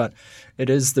else. But it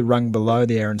is the rung below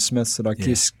the Aaron Smiths that I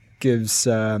guess gives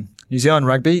New Zealand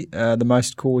rugby the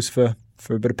most cause for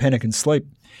a bit of panic and sleep.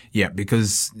 Yeah,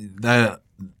 because they're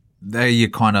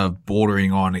kind of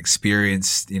bordering on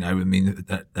experience,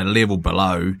 a level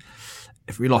below.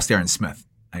 If we lost Aaron Smith,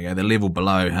 okay, the level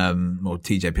below him,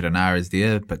 TJ Perenara is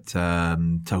there, but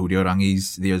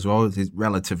Tahuriorangi's there as well. It's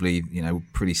relatively,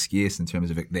 pretty scarce in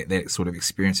terms of that sort of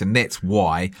experience, and that's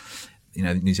why,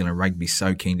 New Zealand rugby is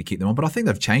so keen to keep them on. But I think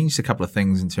they've changed a couple of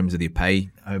things in terms of their pay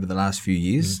over the last few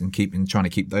years, and trying to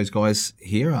keep those guys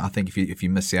here. I think if you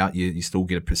miss out, you still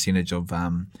get a percentage of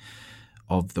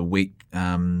the week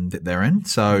that they're in.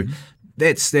 So.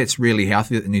 That's really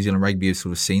healthy that New Zealand rugby has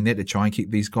sort of seen that to try and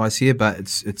keep these guys here, but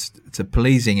it's a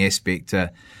pleasing aspect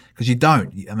because you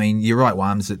don't. I mean, you're right,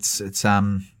 Wams. It's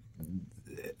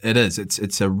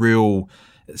a real.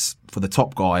 For the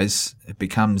top guys, it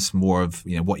becomes more of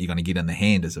what you're going to get in the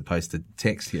hand as opposed to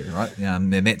text here, right?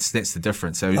 And that's the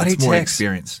difference. So it's more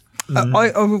experience. I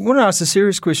want to ask a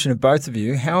serious question of both of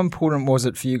you. How important was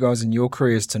it for you guys in your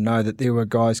careers to know that there were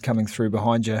guys coming through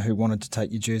behind you who wanted to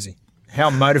take your jersey? How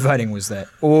motivating was that?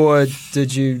 Or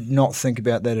did you not think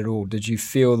about that at all? Did you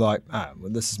feel like, well,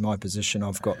 this is my position,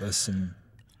 I've got this, and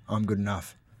I'm good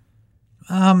enough?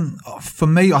 For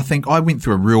me, I think I went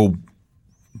through a real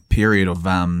period of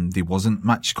there wasn't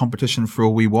much competition for a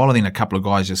wee while, and then a couple of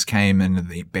guys just came in at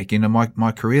the back end of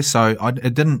my career. So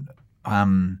it didn't.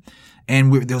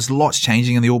 There was lots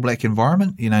changing in the All Black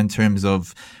environment, in terms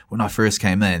of when I first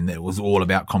came in, it was all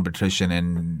about competition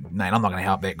and, man, I'm not going to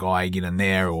help that guy get in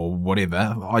there or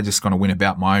whatever. I just kind of went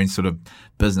about my own sort of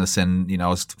business and, I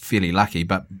was fairly lucky.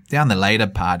 But down the later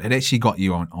part, it actually got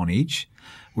you on edge.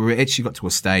 We actually got to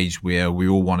a stage where we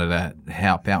all wanted to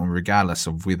help out, and regardless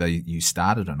of whether you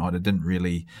started or not, it didn't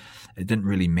really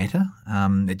matter.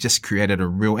 It just created a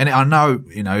real, and I know,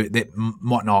 that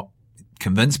might not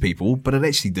convince people, but it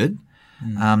actually did.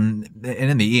 And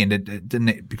in the end, it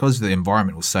didn't, because the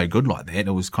environment was so good like that.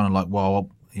 It was kind of like,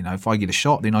 well, if I get a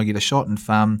shot, then I get a shot, and if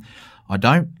I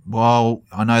don't, well,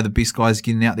 I know the best guys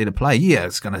getting out there to play. Yeah,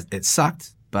 it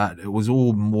sucked, but it was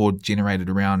all more generated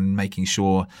around making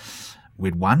sure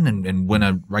we'd won and win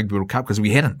a Rugby World Cup, because we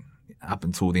hadn't up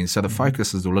until then. So the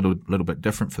focus is a little bit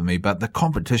different for me, but the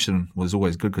competition was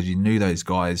always good because you knew those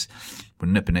guys were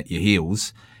nipping at your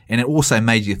heels, and it also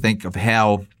made you think of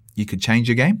how you could change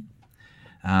your game.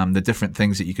 The different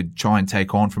things that you could try and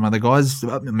take on from other guys.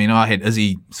 I mean, I had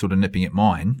Izzy sort of nipping at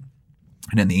mine,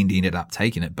 and in the end he ended up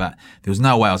taking it, but there was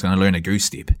no way I was going to learn a goose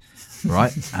step,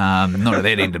 right? Not at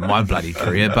that end of my bloody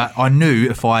career, but I knew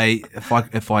if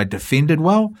I defended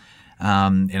well,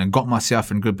 and I got myself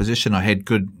in good position, I had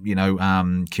good,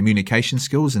 communication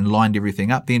skills and lined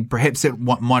everything up, then perhaps it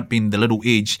might be the little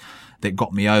edge that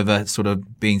got me over sort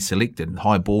of being selected,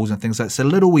 high balls and things like that. So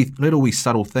little wee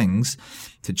subtle things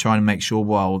to try and make sure,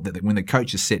 that when the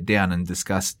coaches sat down and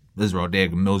discussed Israel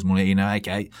Dagg and Mills Mullen,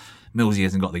 okay, Millsy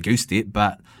hasn't got the goose step,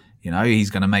 but, he's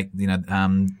going to make,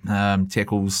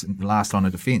 tackles in the last line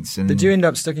of defence. And did you end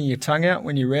up sticking your tongue out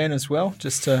when you ran as well,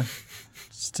 just to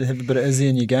have a bit of Izzy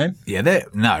in your game? Yeah,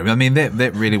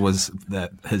 that really was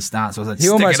his stance. Was stick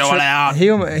it all out. He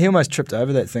almost tripped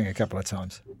over that thing a couple of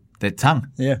times. That tongue?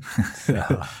 Yeah.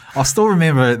 I still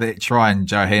remember that try in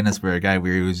Johannesburg,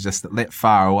 where he was just that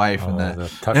far away from the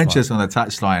inches on the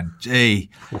touchline. Gee,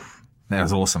 that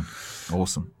was awesome.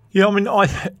 Awesome. Yeah, I mean,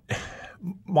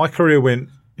 my career went,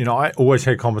 I always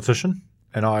had competition,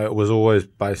 and I was always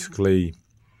basically,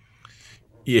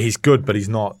 he's good, but he's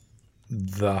not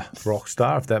the rock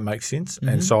star, if that makes sense. Mm-hmm.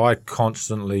 And so I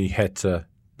constantly had to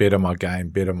better my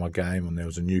game, and there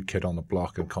was a new kid on the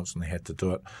block and constantly had to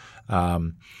do it.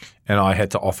 And I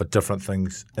had to offer different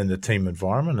things in the team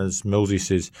environment. As Millsy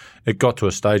says, it got to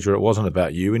a stage where it wasn't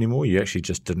about you anymore. You actually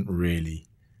just didn't really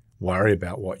worry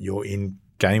about what your end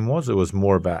game was. It was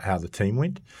more about how the team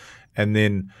went. And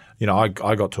then, I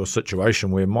got to a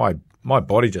situation where my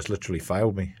body just literally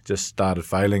failed me, just started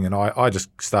failing. And I just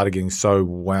started getting so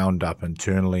wound up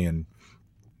internally and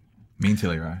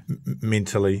mentally, right?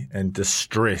 Mentally and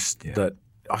distressed that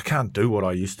I can't do what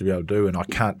I used to be able to do, and I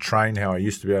can't train how I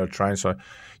used to be able to train. So,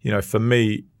 for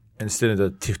me, instead of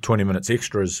the 20 minutes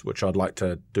extras, which I'd like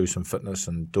to do some fitness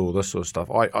and do all this sort of stuff,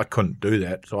 I couldn't do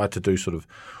that. So I had to do sort of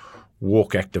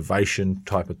walk activation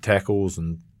type of tackles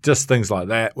and just things like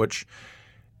that, which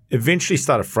eventually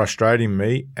started frustrating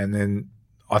me. And then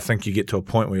I think you get to a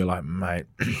point where you're like, mate,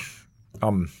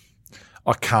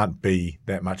 I can't be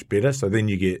that much better. So then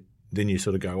you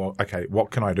sort of go, well, okay, what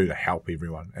can I do to help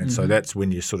everyone? And so that's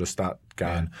when you sort of start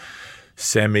going,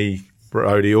 Sammy,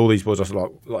 Brody, all these boys are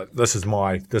like this is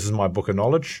my book of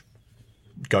knowledge.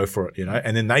 Go for it,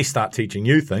 And then they start teaching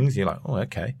you things. You're like, oh,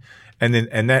 okay.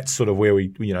 And that's sort of where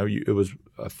it was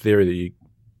a theory that you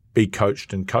be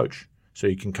coached and coach, so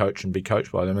you can coach and be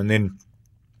coached by them. And then,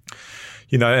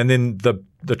 and then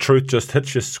the truth just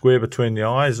hits you square between the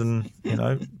eyes. And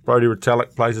Brody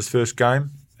Retallick plays his first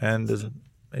game, and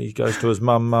he goes to his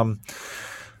mum,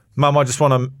 Mum, I just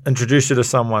want to introduce you to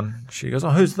someone. She goes, oh,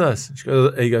 who's this?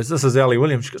 He goes, this is Ali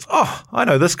Williams. She goes, oh, I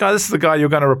know this guy. This is the guy you're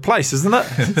going to replace, isn't it?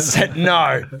 Said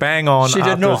no. Bang on. She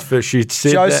did not. She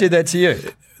said Joe said that to you.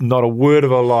 Not a word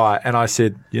of a lie. And I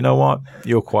said, you know what?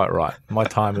 You're quite right. My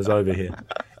time is over here.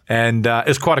 And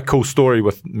it's quite a cool story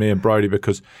with me and Brody,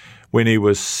 because when he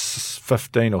was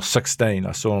 15 or 16,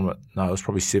 I saw him it was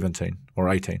probably 17 or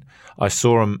 18. I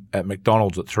saw him at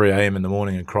McDonald's at 3 a.m. in the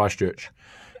morning in Christchurch.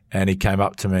 And he came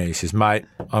up to me. He says, mate,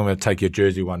 I'm going to take your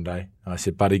jersey one day. And I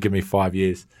said, buddy, give me 5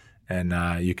 years and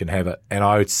you can have it. And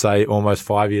I would say almost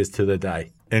 5 years to the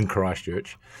day in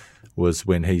Christchurch was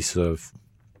when he sort of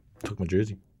took my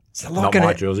jersey. Not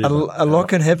my jersey. A lot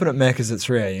can happen at Macca's at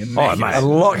 3 a.m. Oh, mate. A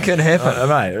lot can happen.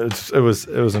 Mate, it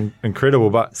was incredible.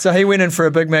 But so he went in for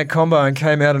a Big Mac combo and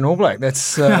came out in All Black.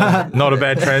 That's not a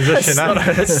bad transition.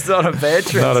 It's not a bad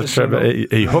transition.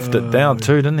 He hoofed it down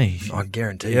too, didn't he? I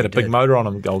guarantee he had a big motor on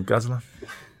him, old Guzzler.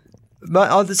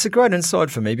 But it's a great insight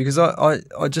for me because I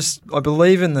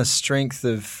believe in the strength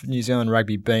of New Zealand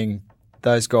rugby being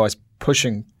those guys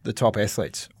pushing the top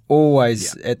athletes,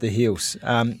 always at the heels.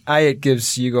 It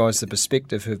gives you guys the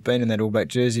perspective who've been in that All Black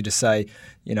jersey to say,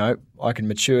 I can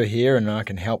mature here and I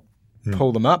can help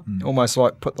pull them up, almost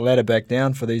like put the ladder back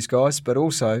down for these guys, but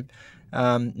also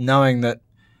knowing that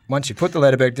once you put the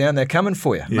ladder back down, they're coming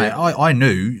for you. Mate, I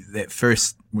knew that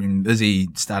first when Izzy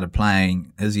started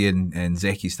playing, Izzy and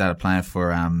Zachy started playing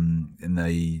for in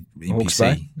the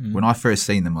NPC. When I first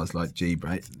seen them, I was like, gee,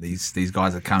 bro, these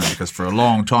guys are coming, because for a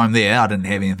long time there, I didn't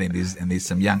have anything. There's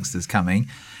some youngsters coming,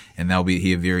 and they'll be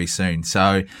here very soon.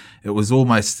 So it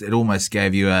almost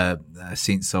gave you a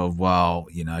sense of, well,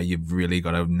 you've really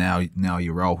got to now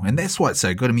your role. And that's why it's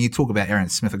so good. I mean, you talk about Aaron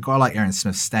Smith, a guy like Aaron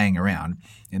Smith staying around,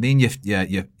 and then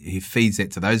he feeds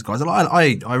that to those guys.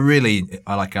 I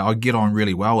get on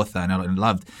really well with that, and I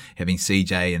loved having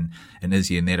CJ and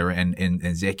Izzy and Netta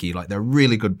and Zachy. Like, they're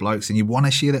really good blokes, and you want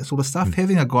to share that sort of stuff.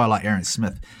 Having a guy like Aaron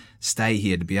Smith stay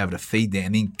here to be able to feed that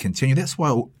and then continue. That's why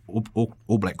All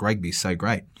Black rugby is so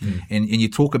great. And you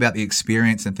talk about the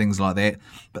experience and things like that,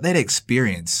 but that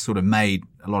experience sort of made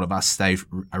a lot of us stay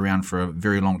around for a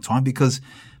very long time because,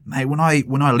 mate, when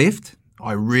I left,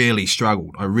 I really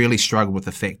struggled. I really struggled with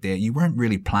the fact that you weren't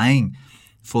really playing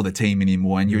for the team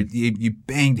anymore, and you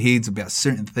banged heads about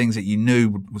certain things that you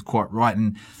knew was quite right.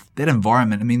 And that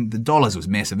environment, I mean, the dollars was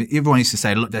massive. Everyone used to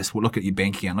say, look at your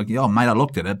bank account. Oh, mate, I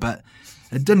looked at it, but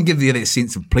it didn't give you that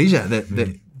sense of pleasure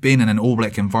that being in an All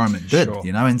Black environment did,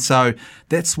 And so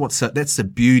that's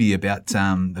the beauty about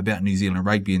New Zealand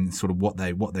rugby and sort of what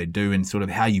they do and sort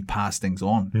of how you pass things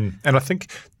on. And I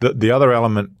think the other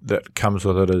element that comes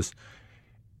with it is,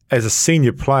 as a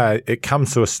senior player, it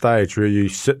comes to a stage where you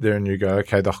sit there and you go,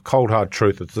 okay, the cold hard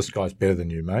truth is this guy's better than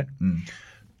you, mate.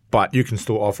 But you can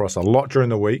still offer us a lot during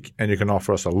the week, and you can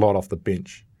offer us a lot off the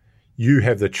bench. You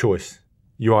have the choice.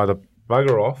 You either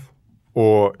bugger off,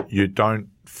 or you don't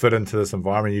fit into this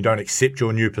environment, you don't accept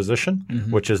your new position,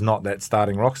 which is not that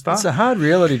starting rock star. It's a hard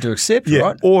reality to accept,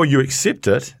 right? Or you accept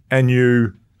it and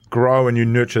you grow and you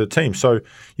nurture the team. So,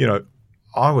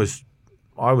 I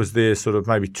was there sort of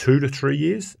maybe 2 to 3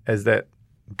 years as that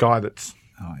guy that's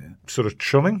sort of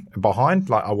chilling behind.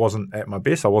 Like, I wasn't at my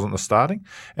best. I wasn't the starting.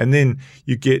 And then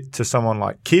you get to someone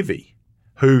like Kevy,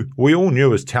 who we all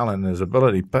knew his talent and his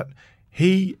ability, but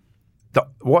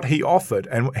what he offered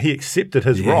and he accepted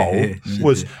his role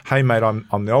was, hey, mate,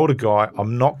 I'm the older guy.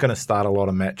 I'm not going to start a lot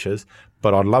of matches,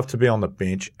 but I'd love to be on the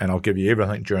bench and I'll give you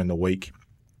everything during the week.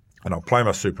 And I'll play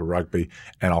my Super Rugby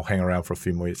and I'll hang around for a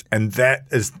few more years. And that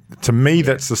is, to me,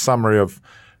 that's the summary of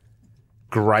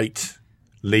great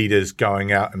leaders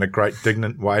going out in a great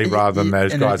dignant way rather than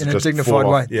those guys in just a dignified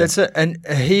way. Yeah. That's it. And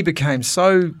he became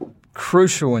so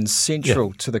crucial and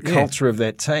central to the culture of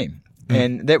that team.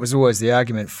 And that was always the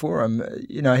argument for him.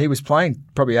 He was playing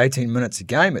probably 18 minutes a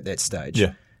game at that stage.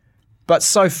 Yeah. But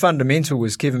so fundamental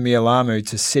was Kevin Mialamu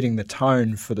to setting the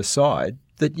tone for the side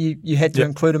that you had to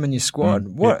include him in your squad.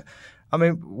 What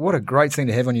a great thing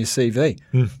to have on your CV.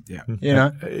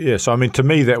 So, I mean, to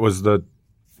me, that was the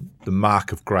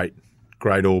mark of great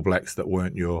All Blacks that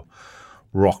weren't your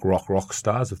rock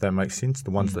stars, if that makes sense,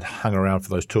 the ones that hung around for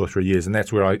those 2 or 3 years. And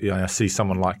that's where I see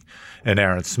someone like an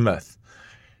Aaron Smith.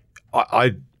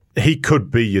 He could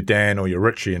be your Dan or your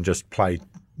Richie and just play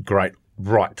great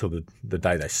right till the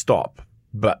day they stop.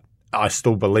 But I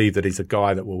still believe that he's a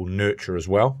guy that will nurture as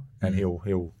well, and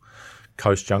he'll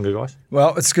coast younger guys.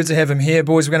 Well, it's good to have him here,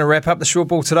 boys. We're going to wrap up the short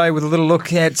ball today with a little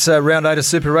look at round 8 of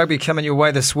Super Rugby coming your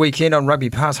way this weekend on Rugby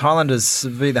Pass. Highlanders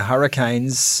v the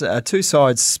Hurricanes, two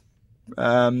sides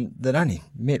that only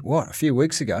met, a few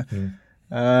weeks ago,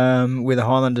 where the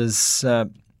Highlanders...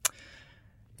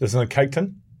 Isn't it Cape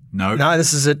Town? No,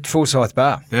 this is at Forsyth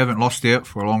Bar. They haven't lost out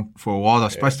for a while. They're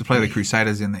supposed to play the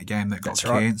Crusaders in that game that got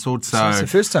cancelled. So it's the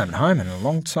first time at home in a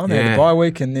long time. They had a bye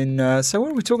week, and then so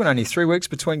what are we talking? Only 3 weeks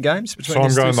between games. So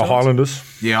I'm going the Highlanders.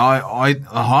 Yeah,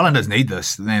 the Highlanders need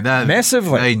this.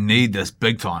 Massively, they need this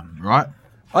big time, right?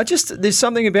 There's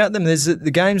something about them. There's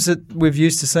the games that we've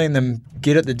used to seeing them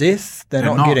get at the death. They're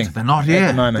not getting. They're not at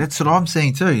the moment. That's what I'm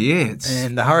seeing too. Yeah,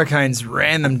 and the Hurricanes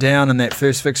ran them down in that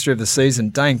first fixture of the season.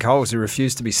 Dane Coles, who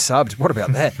refused to be subbed. What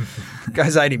about that?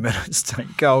 Goes 80 minutes.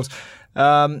 Dane Coles.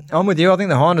 I'm with you. I think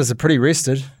the Highlanders are pretty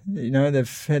rested.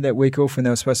 They've had that week off when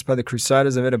they were supposed to play the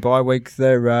Crusaders. They've had a bye week.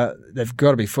 They've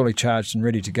got to be fully charged and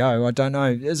ready to go. I don't know.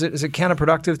 Is it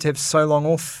counterproductive to have so long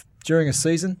off during a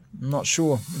season? I'm not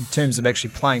sure in terms of actually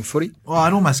playing footy. Well,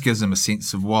 it almost gives them a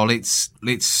sense of, let's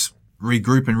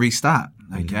regroup and restart.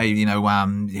 Okay, it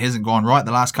hasn't gone right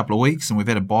the last couple of weeks, and we've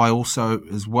had a bye also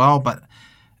as well. But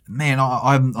Man,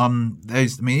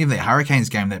 even the Hurricanes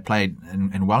game that played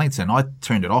in Wellington, I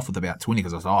turned it off with about 20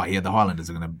 because I thought, the Highlanders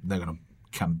they're going to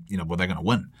come, they're going to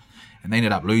win. And they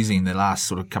ended up losing the last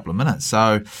sort of couple of minutes.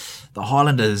 So the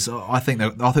Highlanders, I think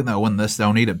they'll win this.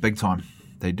 They'll need it big time.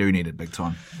 They do need it big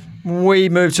time. We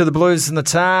move to the Blues and the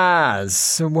Tars.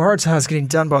 Waratahs getting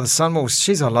done by the Sunwolves.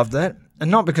 Jeez, I love that. And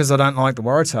not because I don't like the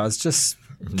Waratahs, just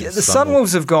the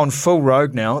Sunwolves have gone full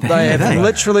rogue now. They have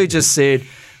literally just said,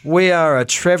 we are a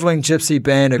travelling gypsy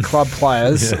band of club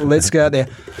players. Let's go out there.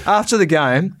 After the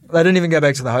game, they didn't even go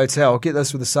back to the hotel. Get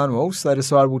this with the Sunwolves. They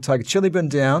decided we'll take a chili bin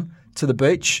down to the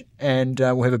beach and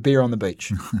we'll have a beer on the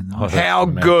beach. How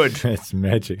good. That's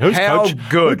magic. Good.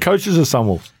 Who coaches the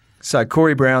Sunwolves? So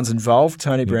Corey Brown's involved,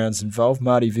 Tony Brown's involved,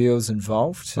 Marty Veal's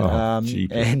involved,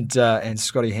 and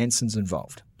Scotty Hansen's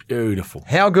involved. Beautiful.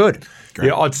 How good. Great.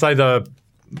 Yeah, I'd say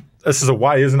this is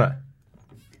away, isn't it?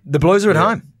 The Blues are at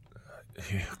home.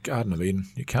 Yeah, Garden of Eden.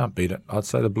 You can't beat it. I'd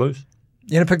say the Blues.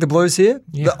 You're going to pick the Blues here?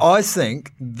 Yeah. I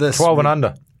think this... 12 and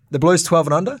under. The Blues 12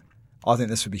 and under? I think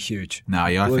this would be huge. No,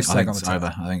 I think it's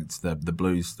over. I think it's the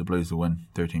Blues. The Blues will win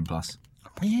 13 plus.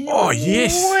 Oh,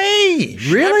 yes.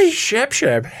 Really?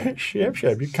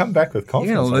 Shab. You come back with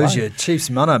confidence. You're going to lose your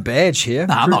Chiefs Munna badge here.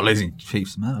 No, I'm not losing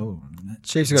Chiefs Munna. Oh,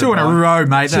 Chiefs 2 in a row,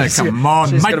 mate. No, come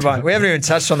on, mate. We haven't even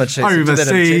touched on the Chiefs.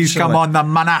 Overseas, come on, the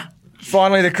Munna.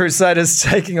 Finally, the Crusaders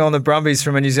taking on the Brumbies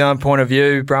from a New Zealand point of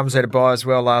view. Brums had a bye as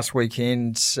well last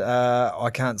weekend. I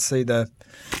can't see the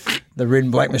red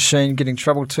and black machine getting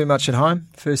trouble too much at home.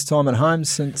 First time at home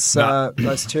since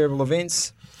those terrible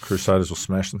events. Crusaders will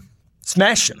smash them.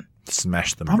 Smash them.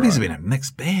 Smash them. Brumbies have been a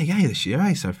mixed bag, this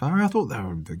year, so far. I thought they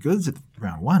were the goods at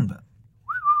round one, but.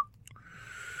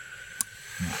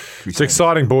 It's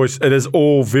exciting, boys. It is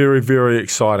all very, very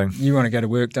exciting. You want to go to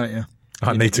work, don't you?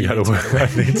 I need to go to work.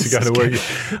 I need to go to work.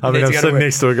 I'm sitting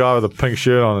next to a guy with a pink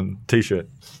shirt on and T-shirt.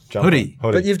 Hoodie.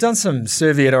 But you've done some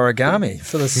serviette origami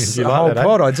for this whole like that,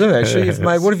 pod. I do, actually. You've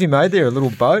made. What have you made there? A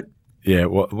little boat? Yeah,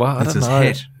 well I don't know.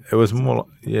 Hat. It was more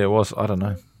it was. I don't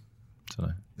know.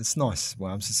 It's nice.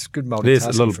 Well, it's good multitasking. There's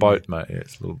a little boat, mate. Yeah,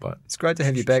 it's a little boat. It's great to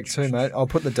have you back too, mate. I'll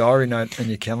put the diary note in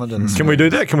your calendar. Can we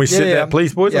do that? Can we set that,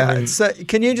 please, boys? Yeah. So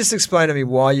can you just explain to me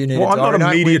why you need a diary note? I'm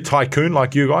not a media tycoon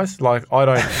like you guys. Like, I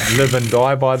don't live and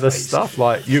die by this stuff.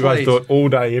 Like, you guys do it all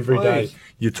day, every day.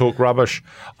 You talk rubbish.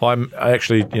 I'm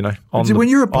actually, when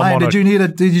you were playing, did you need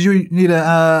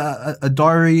a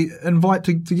diary invite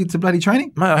to get to bloody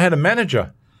training? Mate, I had a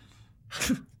manager.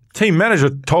 Team manager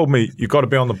told me you got to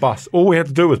be on the bus. All we had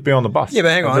to do was be on the bus. Yeah,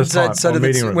 but hang on. So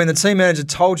when the team manager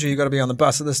told you got to be on the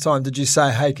bus at this time, did you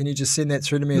say, "Hey, can you just send that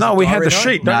through to me"? No, we had the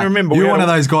sheet. Don't you remember? You're one of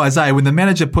those guys, when the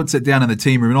manager puts it down in the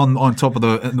team room on top of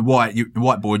the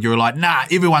whiteboard, you're like, "Nah,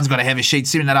 everyone's got to have a sheet.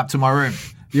 Send that up to my room."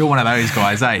 You're one of those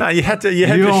guys, No, you had to. You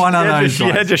had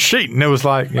your sheet, and it was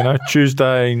like,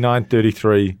 Tuesday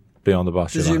 9:33, be on the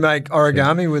bus. Did you make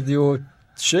origami with your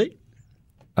sheet?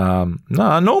 No,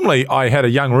 normally I had a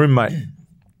young roommate.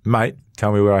 Mate,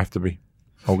 tell me where I have to be.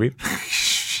 We're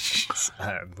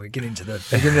getting to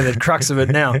the crux of it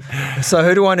now. So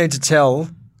who do I need to tell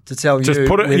you? Just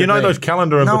put it. Those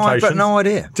calendar invitations. No, I've got no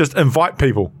idea. Just invite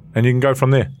people, and you can go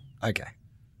from there. Okay.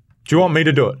 Do you want me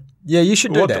to do it? Yeah, you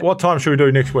should do that. What time should we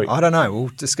do next week? I don't know. We'll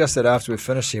discuss that after we've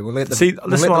finished here. We'll let this is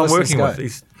what I'm working with.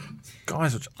 These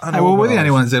guys, we're the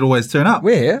only ones that always turn up.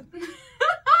 We're here.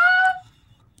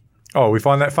 Oh, we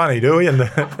find that funny, do we? In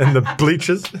the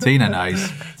bleachers? Tina knows.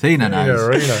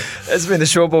 It's been the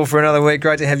short ball for another week.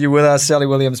 Great to have you with us. Sally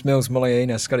Williams, Mills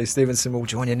Muliaina, Scotty Stevenson will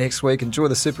join you next week. Enjoy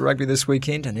the Super Rugby this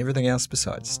weekend and everything else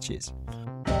besides. Cheers.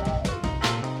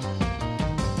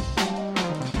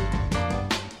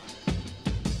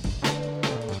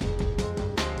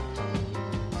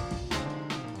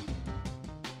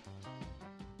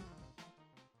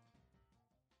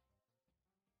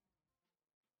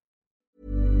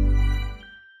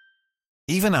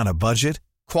 Even on a budget,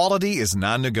 quality is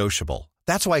non-negotiable.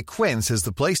 That's why Quince is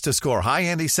the place to score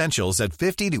high-end essentials at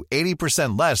 50 to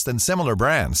 80% less than similar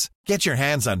brands. Get your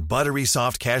hands on buttery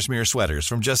soft cashmere sweaters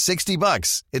from just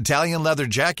 $60, Italian leather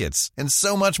jackets, and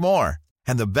so much more.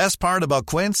 And the best part about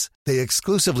Quince, they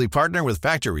exclusively partner with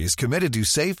factories committed to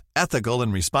safe, ethical,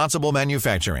 and responsible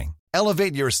manufacturing.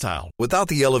 Elevate your style without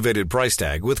the elevated price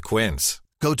tag with Quince.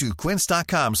 Go to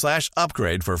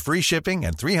quince.com/upgrade for free shipping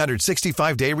and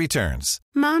 365-day returns.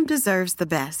 Mom deserves the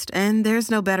best, and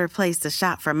there's no better place to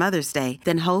shop for Mother's Day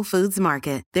than Whole Foods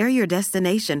Market. They're your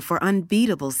destination for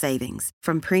unbeatable savings,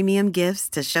 from premium gifts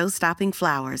to show-stopping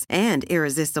flowers and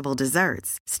irresistible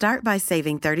desserts. Start by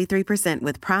saving 33%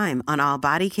 with Prime on all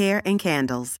body care and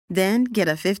candles. Then get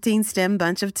a 15-stem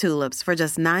bunch of tulips for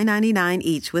just $9.99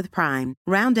 each with Prime.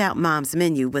 Round out Mom's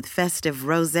menu with festive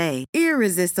rosé,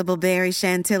 irresistible berry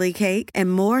chantilly cake,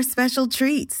 and more special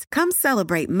treats. Come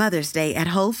celebrate Mother's Day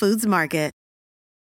at Whole Foods Market.